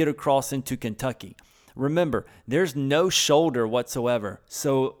to get across into Kentucky. Remember, there's no shoulder whatsoever.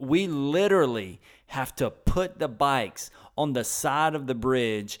 So we literally have to put the bikes on the side of the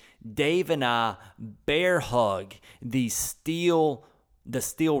bridge. Dave and I bear hug the steel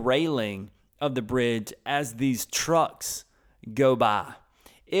railing of the bridge as these trucks go by.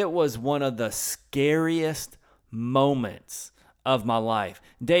 It was one of the scariest moments of my life.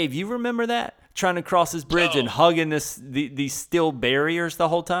 Dave, you remember that? Trying to cross this bridge and hugging these steel barriers the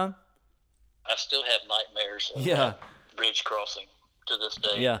whole time? I still have nightmares of that bridge crossing to this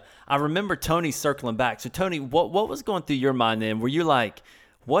day. Yeah. I remember Tony circling back. So Tony, what was going through your mind then? Were you like,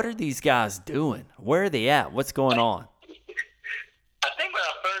 what are these guys doing? Where are they at? What's going on? I think when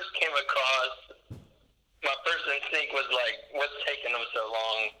I first came across, my first instinct was like, what's taking them so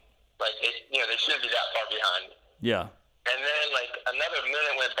long? They shouldn't be that far behind. Yeah. And then another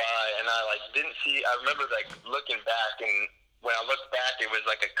minute went by, and I didn't see. I remember looking back, and when I looked back, it was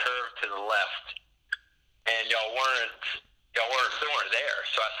like a curve to the left, and y'all weren't there.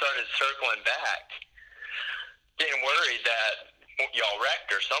 So I started circling back, getting worried that y'all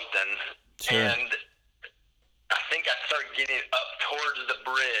wrecked or something. Sure. And I think I started getting up towards the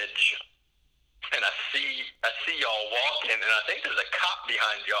bridge, and I see y'all walking, and I think there's a cop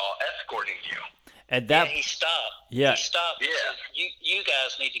behind y'all escorting you. At that, he stopped. Yeah. He stopped. Yeah. Said, you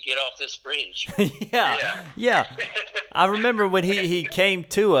guys need to get off this bridge. Yeah. I remember when he came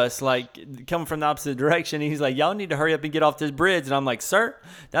to us, coming from the opposite direction. He's like, y'all need to hurry up and get off this bridge. And I'm like, sir,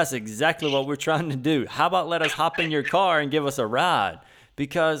 that's exactly what we're trying to do. How about let us hop in your car and give us a ride?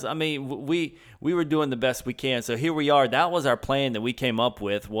 Because, we were doing the best we can. So here we are. That was our plan that we came up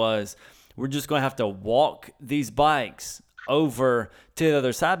with, was we're just going to have to walk these bikes over to the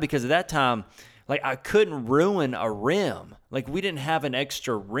other side, because at that time, I couldn't ruin a rim. We didn't have an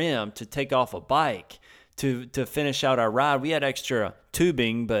extra rim to take off a bike to finish out our ride. We had extra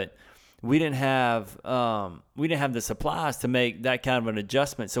tubing, but we didn't have the supplies to make that kind of an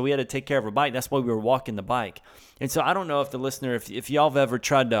adjustment. So we had to take care of our bike. That's why we were walking the bike. And so I don't know if the listener, if y'all have ever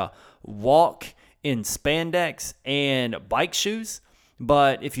tried to walk in spandex and bike shoes,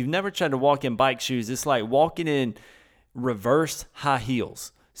 but if you've never tried to walk in bike shoes, it's like walking in reverse high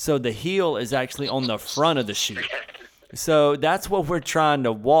heels. So the heel is actually on the front of the shoe. So that's what we're trying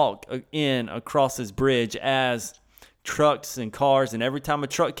to walk in across this bridge as trucks and cars. And every time a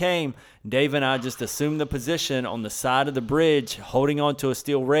truck came, Dave and I just assumed the position on the side of the bridge, holding onto a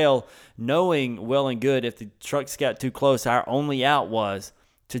steel rail, knowing well and good if the trucks got too close, our only out was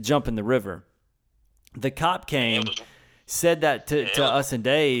to jump in the river. The cop came, said that to us and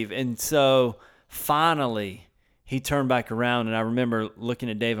Dave. And so finally, he turned back around, and I remember looking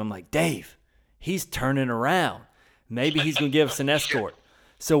at Dave. I'm like, Dave, he's turning around. Maybe he's going to give us an escort.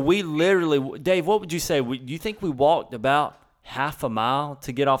 So we literally, Dave, what would you say? Do you think we walked about half a mile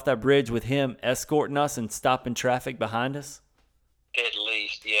to get off that bridge with him escorting us and stopping traffic behind us? At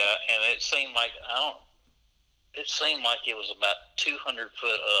least, yeah. And it seemed like it was about 200 foot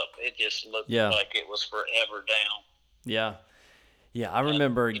up. It just looked like it was forever down. Yeah. Yeah, I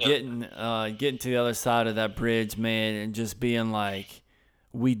remember getting to the other side of that bridge, man, and just being like,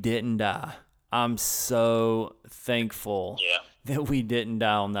 we didn't die. I'm so thankful that we didn't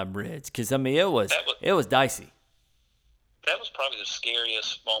die on that bridge, because it was dicey. That was probably the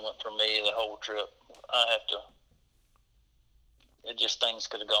scariest moment for me the whole trip. Things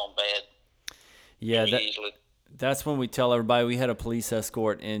could have gone bad. Yeah, easily. That's when we tell everybody we had a police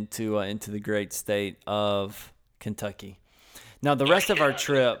escort into the great state of Kentucky. Now, the rest of our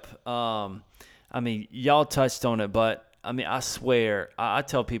trip, y'all touched on it, but, I swear, I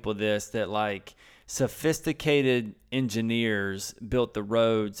tell people this, that, sophisticated engineers built the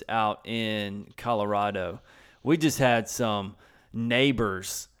roads out in Colorado. We just had some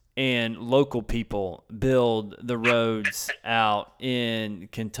neighbors and local people build the roads out in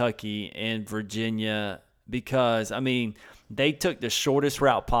Kentucky and Virginia because, I mean, they took the shortest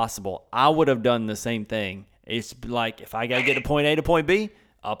route possible. I would have done the same thing. It's like, if I got to get to point A to point B,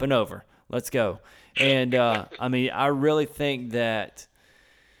 up and over. Let's go. And, I mean, I really think that,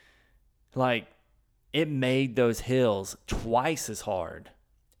 like, it made those hills twice as hard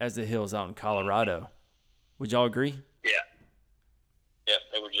as the hills out in Colorado. Would y'all agree? Yeah. Yep,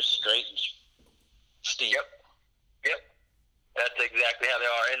 they were just straight and steep. Yep. That's exactly how they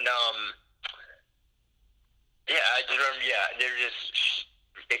are. And, yeah, I just remember, they're just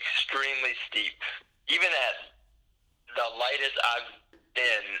extremely steep. Even at the lightest I've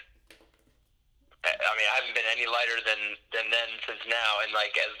been, I mean, I haven't been any lighter than then since now. And,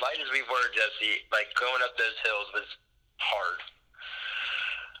 like, as light as we were, Jesse, like, going up those hills was hard.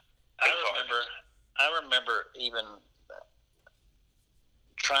 I remember even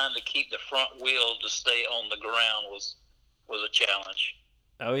trying to keep the front wheel to stay on the ground was a challenge.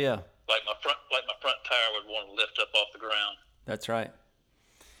 Oh yeah. Like my front tire would want to lift up off the ground. That's right.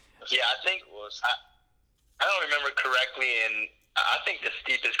 Yeah, I think I don't remember correctly, and I think the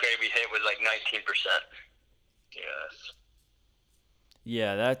steepest grade we hit was like 19%. Yes.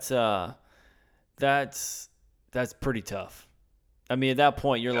 Yeah, that's pretty tough. I mean, at that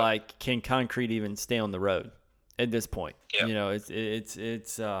point, you're like, can concrete even stay on the road? At this point, you know,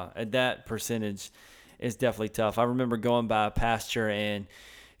 it's at that percentage, it's definitely tough. I remember going by a pasture and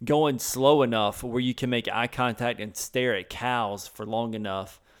going slow enough where you can make eye contact and stare at cows for long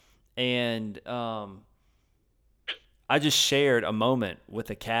enough, and I just shared a moment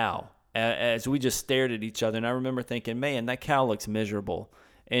with a cow as we just stared at each other, and I remember thinking, man, that cow looks miserable,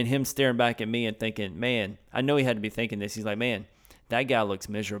 and him staring back at me and thinking, man, I know he had to be thinking this. He's like, man, that guy looks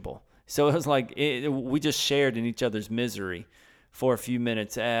miserable. So it was like we just shared in each other's misery for a few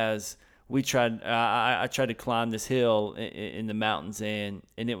minutes as we tried. I tried to climb this hill in the mountains, and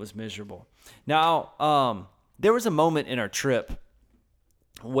it was miserable. Now, there was a moment in our trip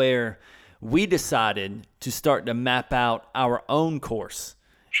where we decided to start to map out our own course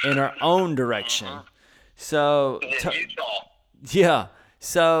in our own direction. So, yeah.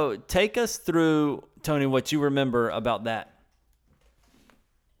 So take us through, Tony, what you remember about that.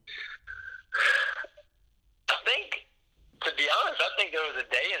 To be honest, I think there was a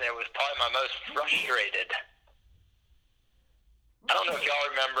day in there was probably my most frustrated. I don't know if y'all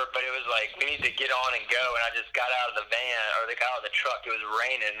remember, but it was like we need to get on and go, and I just got out of the van or got out of the truck. It was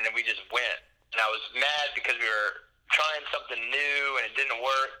raining, and then we just went. And I was mad because we were trying something new and it didn't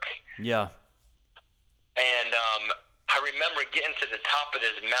work. Yeah. And I remember getting to the top of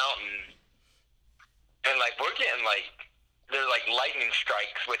this mountain, and like we're getting like there's like lightning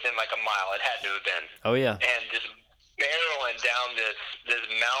strikes within like a mile. It had to have been. Oh yeah. And just barreling down this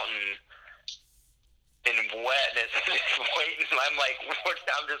mountain in wetness, just waiting.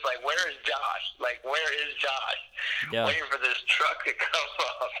 I'm just like, where is Josh? Like, where is Josh? Yeah. Waiting for this truck to come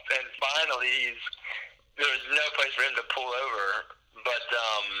up, and finally there's no place for him to pull over. But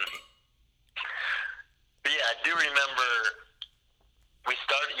yeah, I do remember we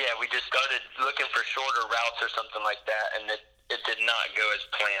just started looking for shorter routes or something like that, and it did not go as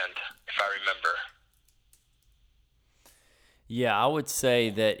planned, if I remember. Yeah, I would say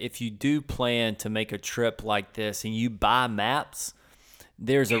that if you do plan to make a trip like this and you buy maps,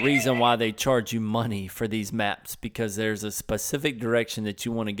 there's a reason why they charge you money for these maps, because there's a specific direction that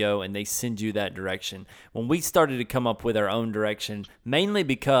you want to go and they send you that direction. When we started to come up with our own direction, mainly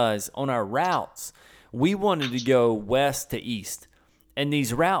because on our routes, we wanted to go west to east. And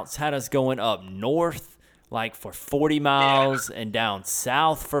these routes had us going up north like for 40 miles and down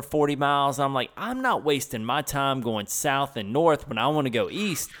south for 40 miles. I'm like, I'm not wasting my time going south and north when I want to go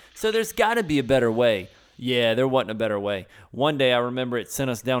east. So there's got to be a better way. Yeah, there wasn't a better way. One day I remember it sent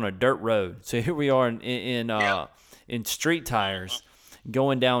us down a dirt road. So here we are in street tires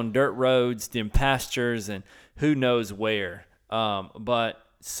going down dirt roads, in pastures, and who knows where. But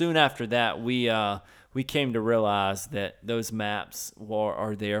soon after that, we came to realize that those maps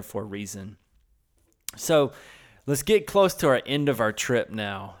are there for a reason. So let's get close to our end of our trip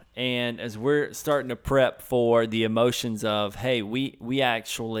now. And as we're starting to prep for the emotions of, hey, we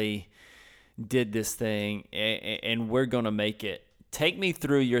actually did this thing and we're going to make it. Take me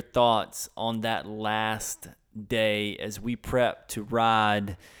through your thoughts on that last day as we prep to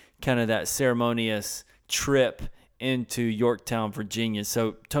ride kind of that ceremonious trip into Yorktown, Virginia.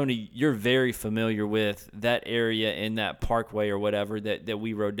 So, Tony, you're very familiar with that area and that parkway or whatever that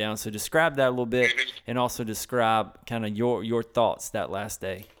we rode down. So describe that a little bit, and also describe kind of your thoughts that last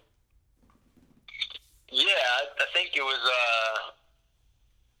day. Yeah, I think it was,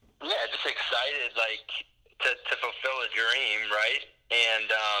 just excited, like, to fulfill a dream, right? And,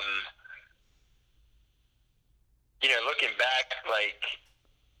 looking back, like,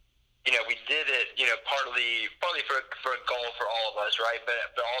 we did it, partly for a goal for all of us, right?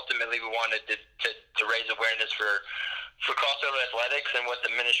 But ultimately we wanted to raise awareness for crossover athletics and what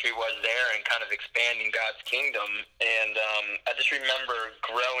the ministry was there, and kind of expanding God's kingdom. And I just remember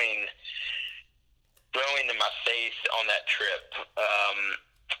growing in my faith on that trip,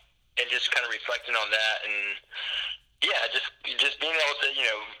 and just kind of reflecting on that. And yeah, just being able to,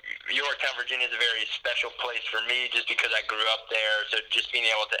 Yorktown, Virginia is a very special place for me just because I grew up there. So just being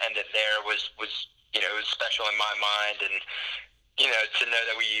able to end it there was it was special in my mind. And, to know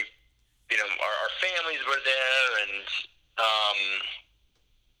that we, our families were there, and,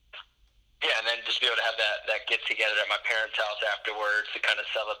 and then just be able to have that get together at my parents' house afterwards to kind of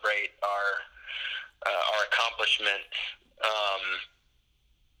celebrate our accomplishment.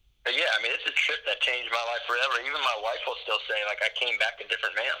 But yeah, I mean, it's a trip that changed my life forever. Even my wife will still say, like, I came back a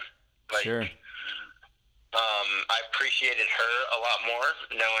different man. Like, sure. I appreciated her a lot more,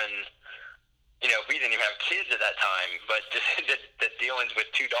 knowing, we didn't even have kids at that time, but just the dealings with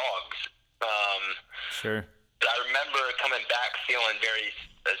two dogs. Sure. But I remember coming back feeling very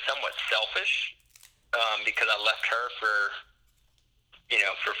somewhat selfish, because I left her for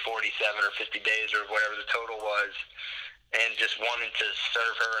 47 or 50 days or whatever the total was, and just wanting to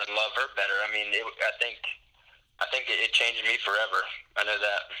serve her and love her better. I mean, I think it changed me forever. I know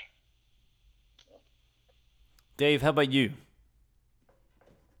that. Dave, how about you?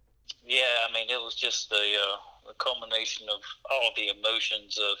 Yeah, I mean, it was just the culmination of all the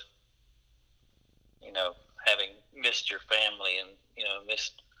emotions of, having missed your family, and,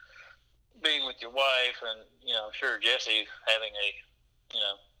 missed being with your wife, and, I'm sure Jesse having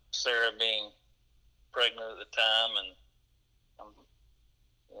Sarah being pregnant at the time, and,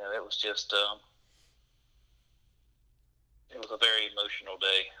 it was just, it was a very emotional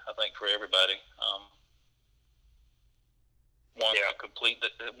day, I think, for everybody.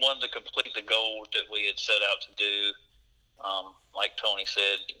 Wanted to complete the goal that we had set out to do. Like Tony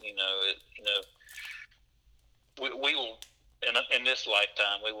said, we will, in this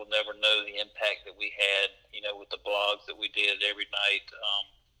lifetime, we will never know the impact that we had, with the blogs that we did every night,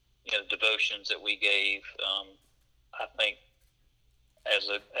 the devotions that we gave. I think as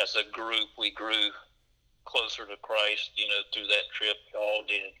a group, we grew closer to Christ, through that trip. We all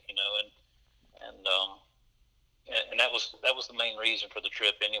did, and that was the main reason for the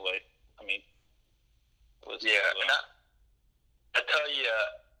trip anyway. I mean, and I tell you,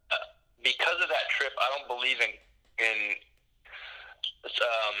 because of that trip, I don't believe in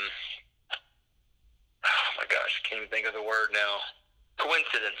oh my gosh, I can't even think of the word now.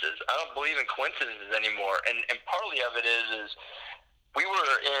 Coincidences. I don't believe in coincidences anymore, and partly of it is we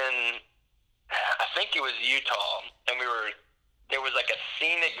were in, I think it was Utah, and there was like a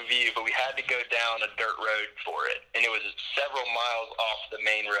scenic view, but we had to go down a dirt road for it, and it was several miles off the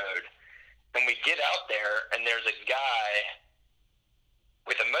main road. And we get out there, and there's a guy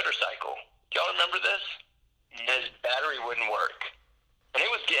with a motorcycle. Do y'all remember this? And his battery wouldn't work, and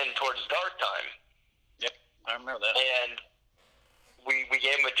it was getting towards dark time. Yep, I remember that. And we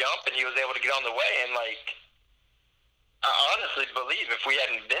gave him a jump, and he was able to get on the way. And like, I honestly believe if we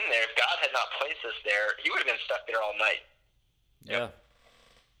hadn't been there, if God had not placed us there, he would have been stuck there all night. Yeah.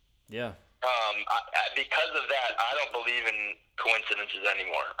 Yeah. Because of that, I don't believe in coincidences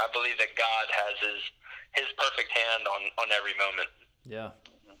anymore. I believe that God has his perfect hand on every moment. Yeah.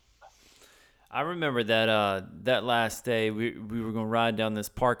 I remember that last day we were going to ride down this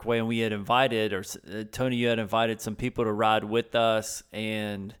parkway, and we had invited, or Tony, you had invited some people to ride with us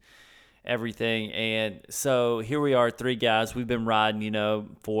and everything. And so here we are, three guys. We've been riding,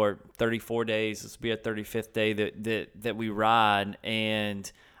 for 34 days. This will be our 35th day that we ride. And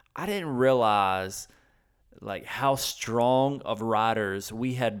I didn't realize like how strong of riders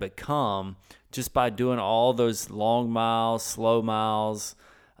we had become just by doing all those long miles, slow miles.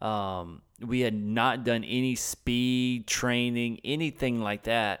 We had not done any speed training, anything like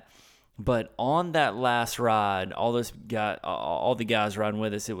that. But on that last ride, all the guys riding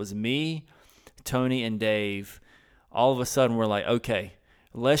with us, it was me, Tony, and Dave. All of a sudden, we're like, okay,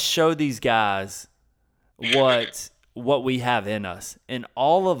 let's show these guys what we have in us. And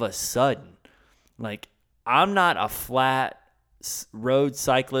all of a sudden, like, I'm not a flat road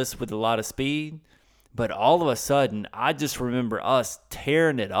cyclist with a lot of speed. But all of a sudden, I just remember us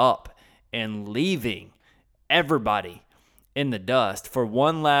tearing it up and leaving everybody in the dust for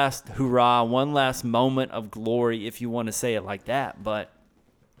one last hurrah, one last moment of glory, if you want to say it like that. But,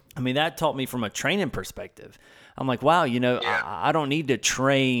 I mean, that taught me from a training perspective. I'm like, wow, I don't need to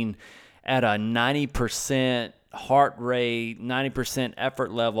train at a 90% heart rate, 90%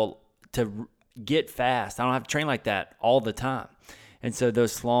 effort level to get fast. I don't have to train like that all the time. And so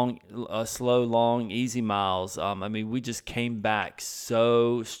those slow, long, easy miles, we just came back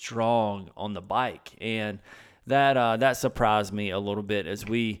so strong on the bike. And that surprised me a little bit as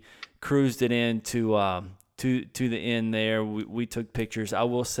we cruised it into to the end there. We took pictures. I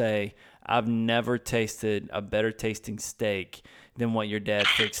will say I've never tasted a better tasting steak than what your dad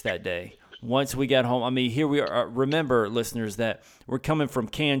fixed that day. Once we got home, here we are. Remember, listeners, that we're coming from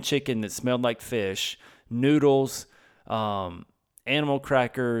canned chicken that smelled like fish, noodles, animal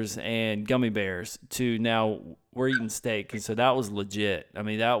crackers, and gummy bears to now we're eating steak. And so that was legit.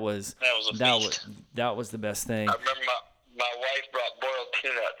 That was the best thing. I remember my wife brought boiled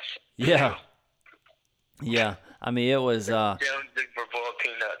peanuts. Yeah. Yeah. It was for boiled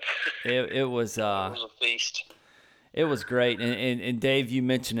peanuts. It was a feast. It was great. And Dave, you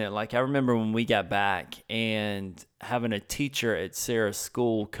mentioned it. Like, I remember when we got back and having a teacher at Sarah's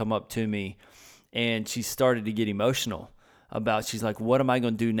school come up to me, and she started to get emotional about, she's like, what am I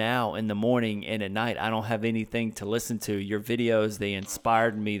going to do now in the morning and at night? I don't have anything to listen to. Your videos, they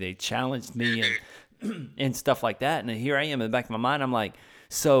inspired me. They challenged me and stuff like that. And here I am in the back of my mind. I'm like,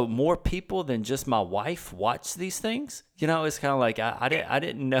 so more people than just my wife watch these things? It's kind of like, I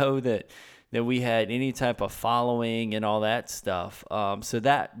didn't know that we had any type of following and all that stuff. So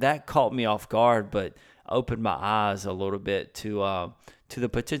that caught me off guard, but opened my eyes a little bit to the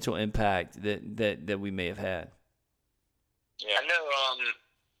potential impact that we may have had. Yeah. I know.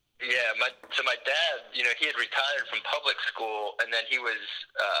 My dad, he had retired from public school, and then he was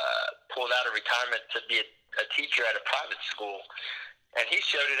pulled out of retirement to be a teacher at a private school, and he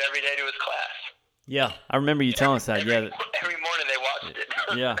showed it every day to his class. Yeah, I remember you telling us that. Every morning they watched it.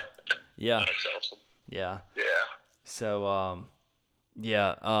 Yeah. That's awesome. Yeah. Yeah. So, I'll do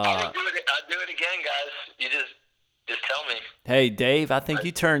it again, guys. You just tell me. Hey, Dave, I think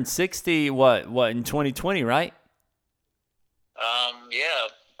you turned 60. What in 2020, right?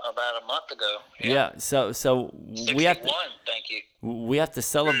 About a month ago. Yeah. So 61, we have to. Thank you. We have to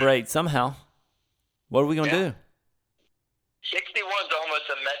celebrate somehow. What are we gonna do? 61's almost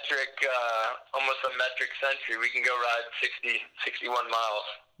a metric century. We can go ride 61 miles,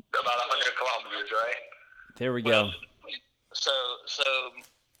 about 100 kilometers, right? There we go. So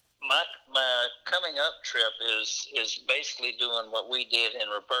my coming up trip is basically doing what we did in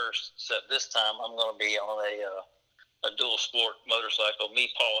reverse. Except this time I'm going to be on a dual sport motorcycle. Me,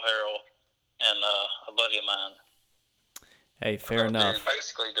 Paul Harrell, and a buddy of mine. Hey, fair enough.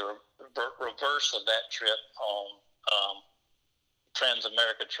 Basically, the reverse of that trip on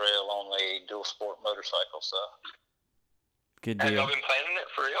Trans-America Trail on a dual sport motorcycle. So good deal. Have y'all been planning it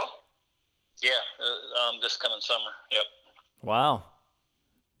for real? Yeah, this coming summer. Yep. Wow.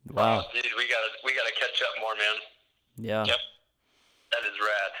 Oh, dude, we gotta catch up more, man. Yeah. Yep. That is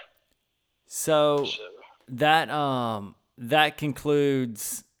rad. So that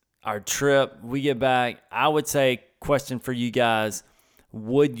concludes our trip. We get back. I would say, question for you guys: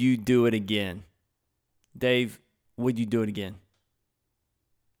 would you do it again? Dave, would you do it again?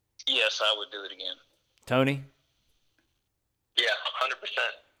 Yes, I would do it again. Tony? Yeah, 100%.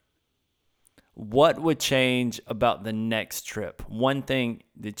 What would change about the next trip? One thing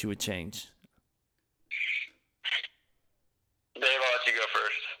that you would change. Dave, I'll let you go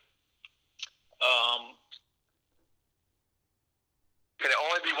first. Can it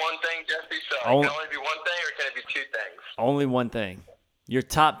only be one thing, Jesse? So can it only be one thing, or can it be two things? Only one thing. Your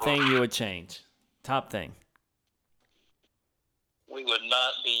top thing you would change. Top thing. We would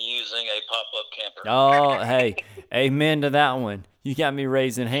not be using a pop-up camper. Oh, hey, amen to that one. You got me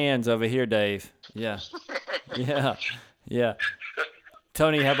raising hands over here, Dave. Yeah.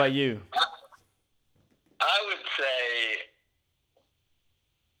 Tony, how about you? I would say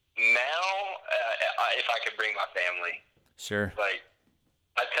now, if I could bring my family. Sure. Like,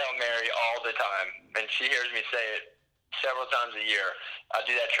 I tell Mary all the time, and she hears me say it several times a year, I'd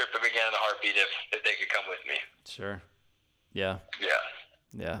do that trip again in a heartbeat if they could come with me. Sure. Yeah. Yeah.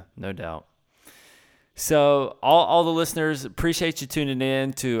 Yeah, no doubt. So all the listeners, appreciate you tuning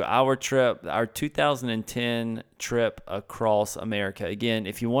in to our trip, our 2010 trip across America. Again,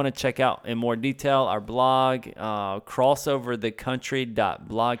 if you want to check out in more detail our blog,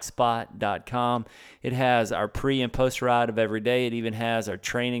 crossoverthecountry.blogspot.com. It has our pre and post ride of every day. It even has our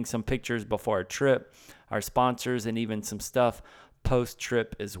training, some pictures before our trip, our sponsors, and even some stuff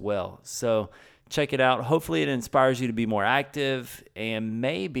post-trip as well. So check it out. Hopefully it inspires you to be more active and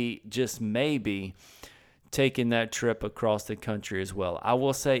maybe, just maybe, taking that trip across the country as well. I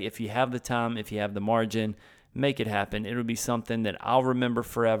will say, if you have the time, if you have the margin, make it happen. It'll be something that I'll remember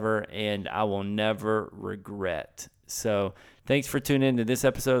forever and I will never regret. So thanks for tuning in to this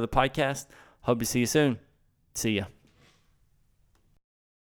episode of the podcast. Hope to see you soon. See ya.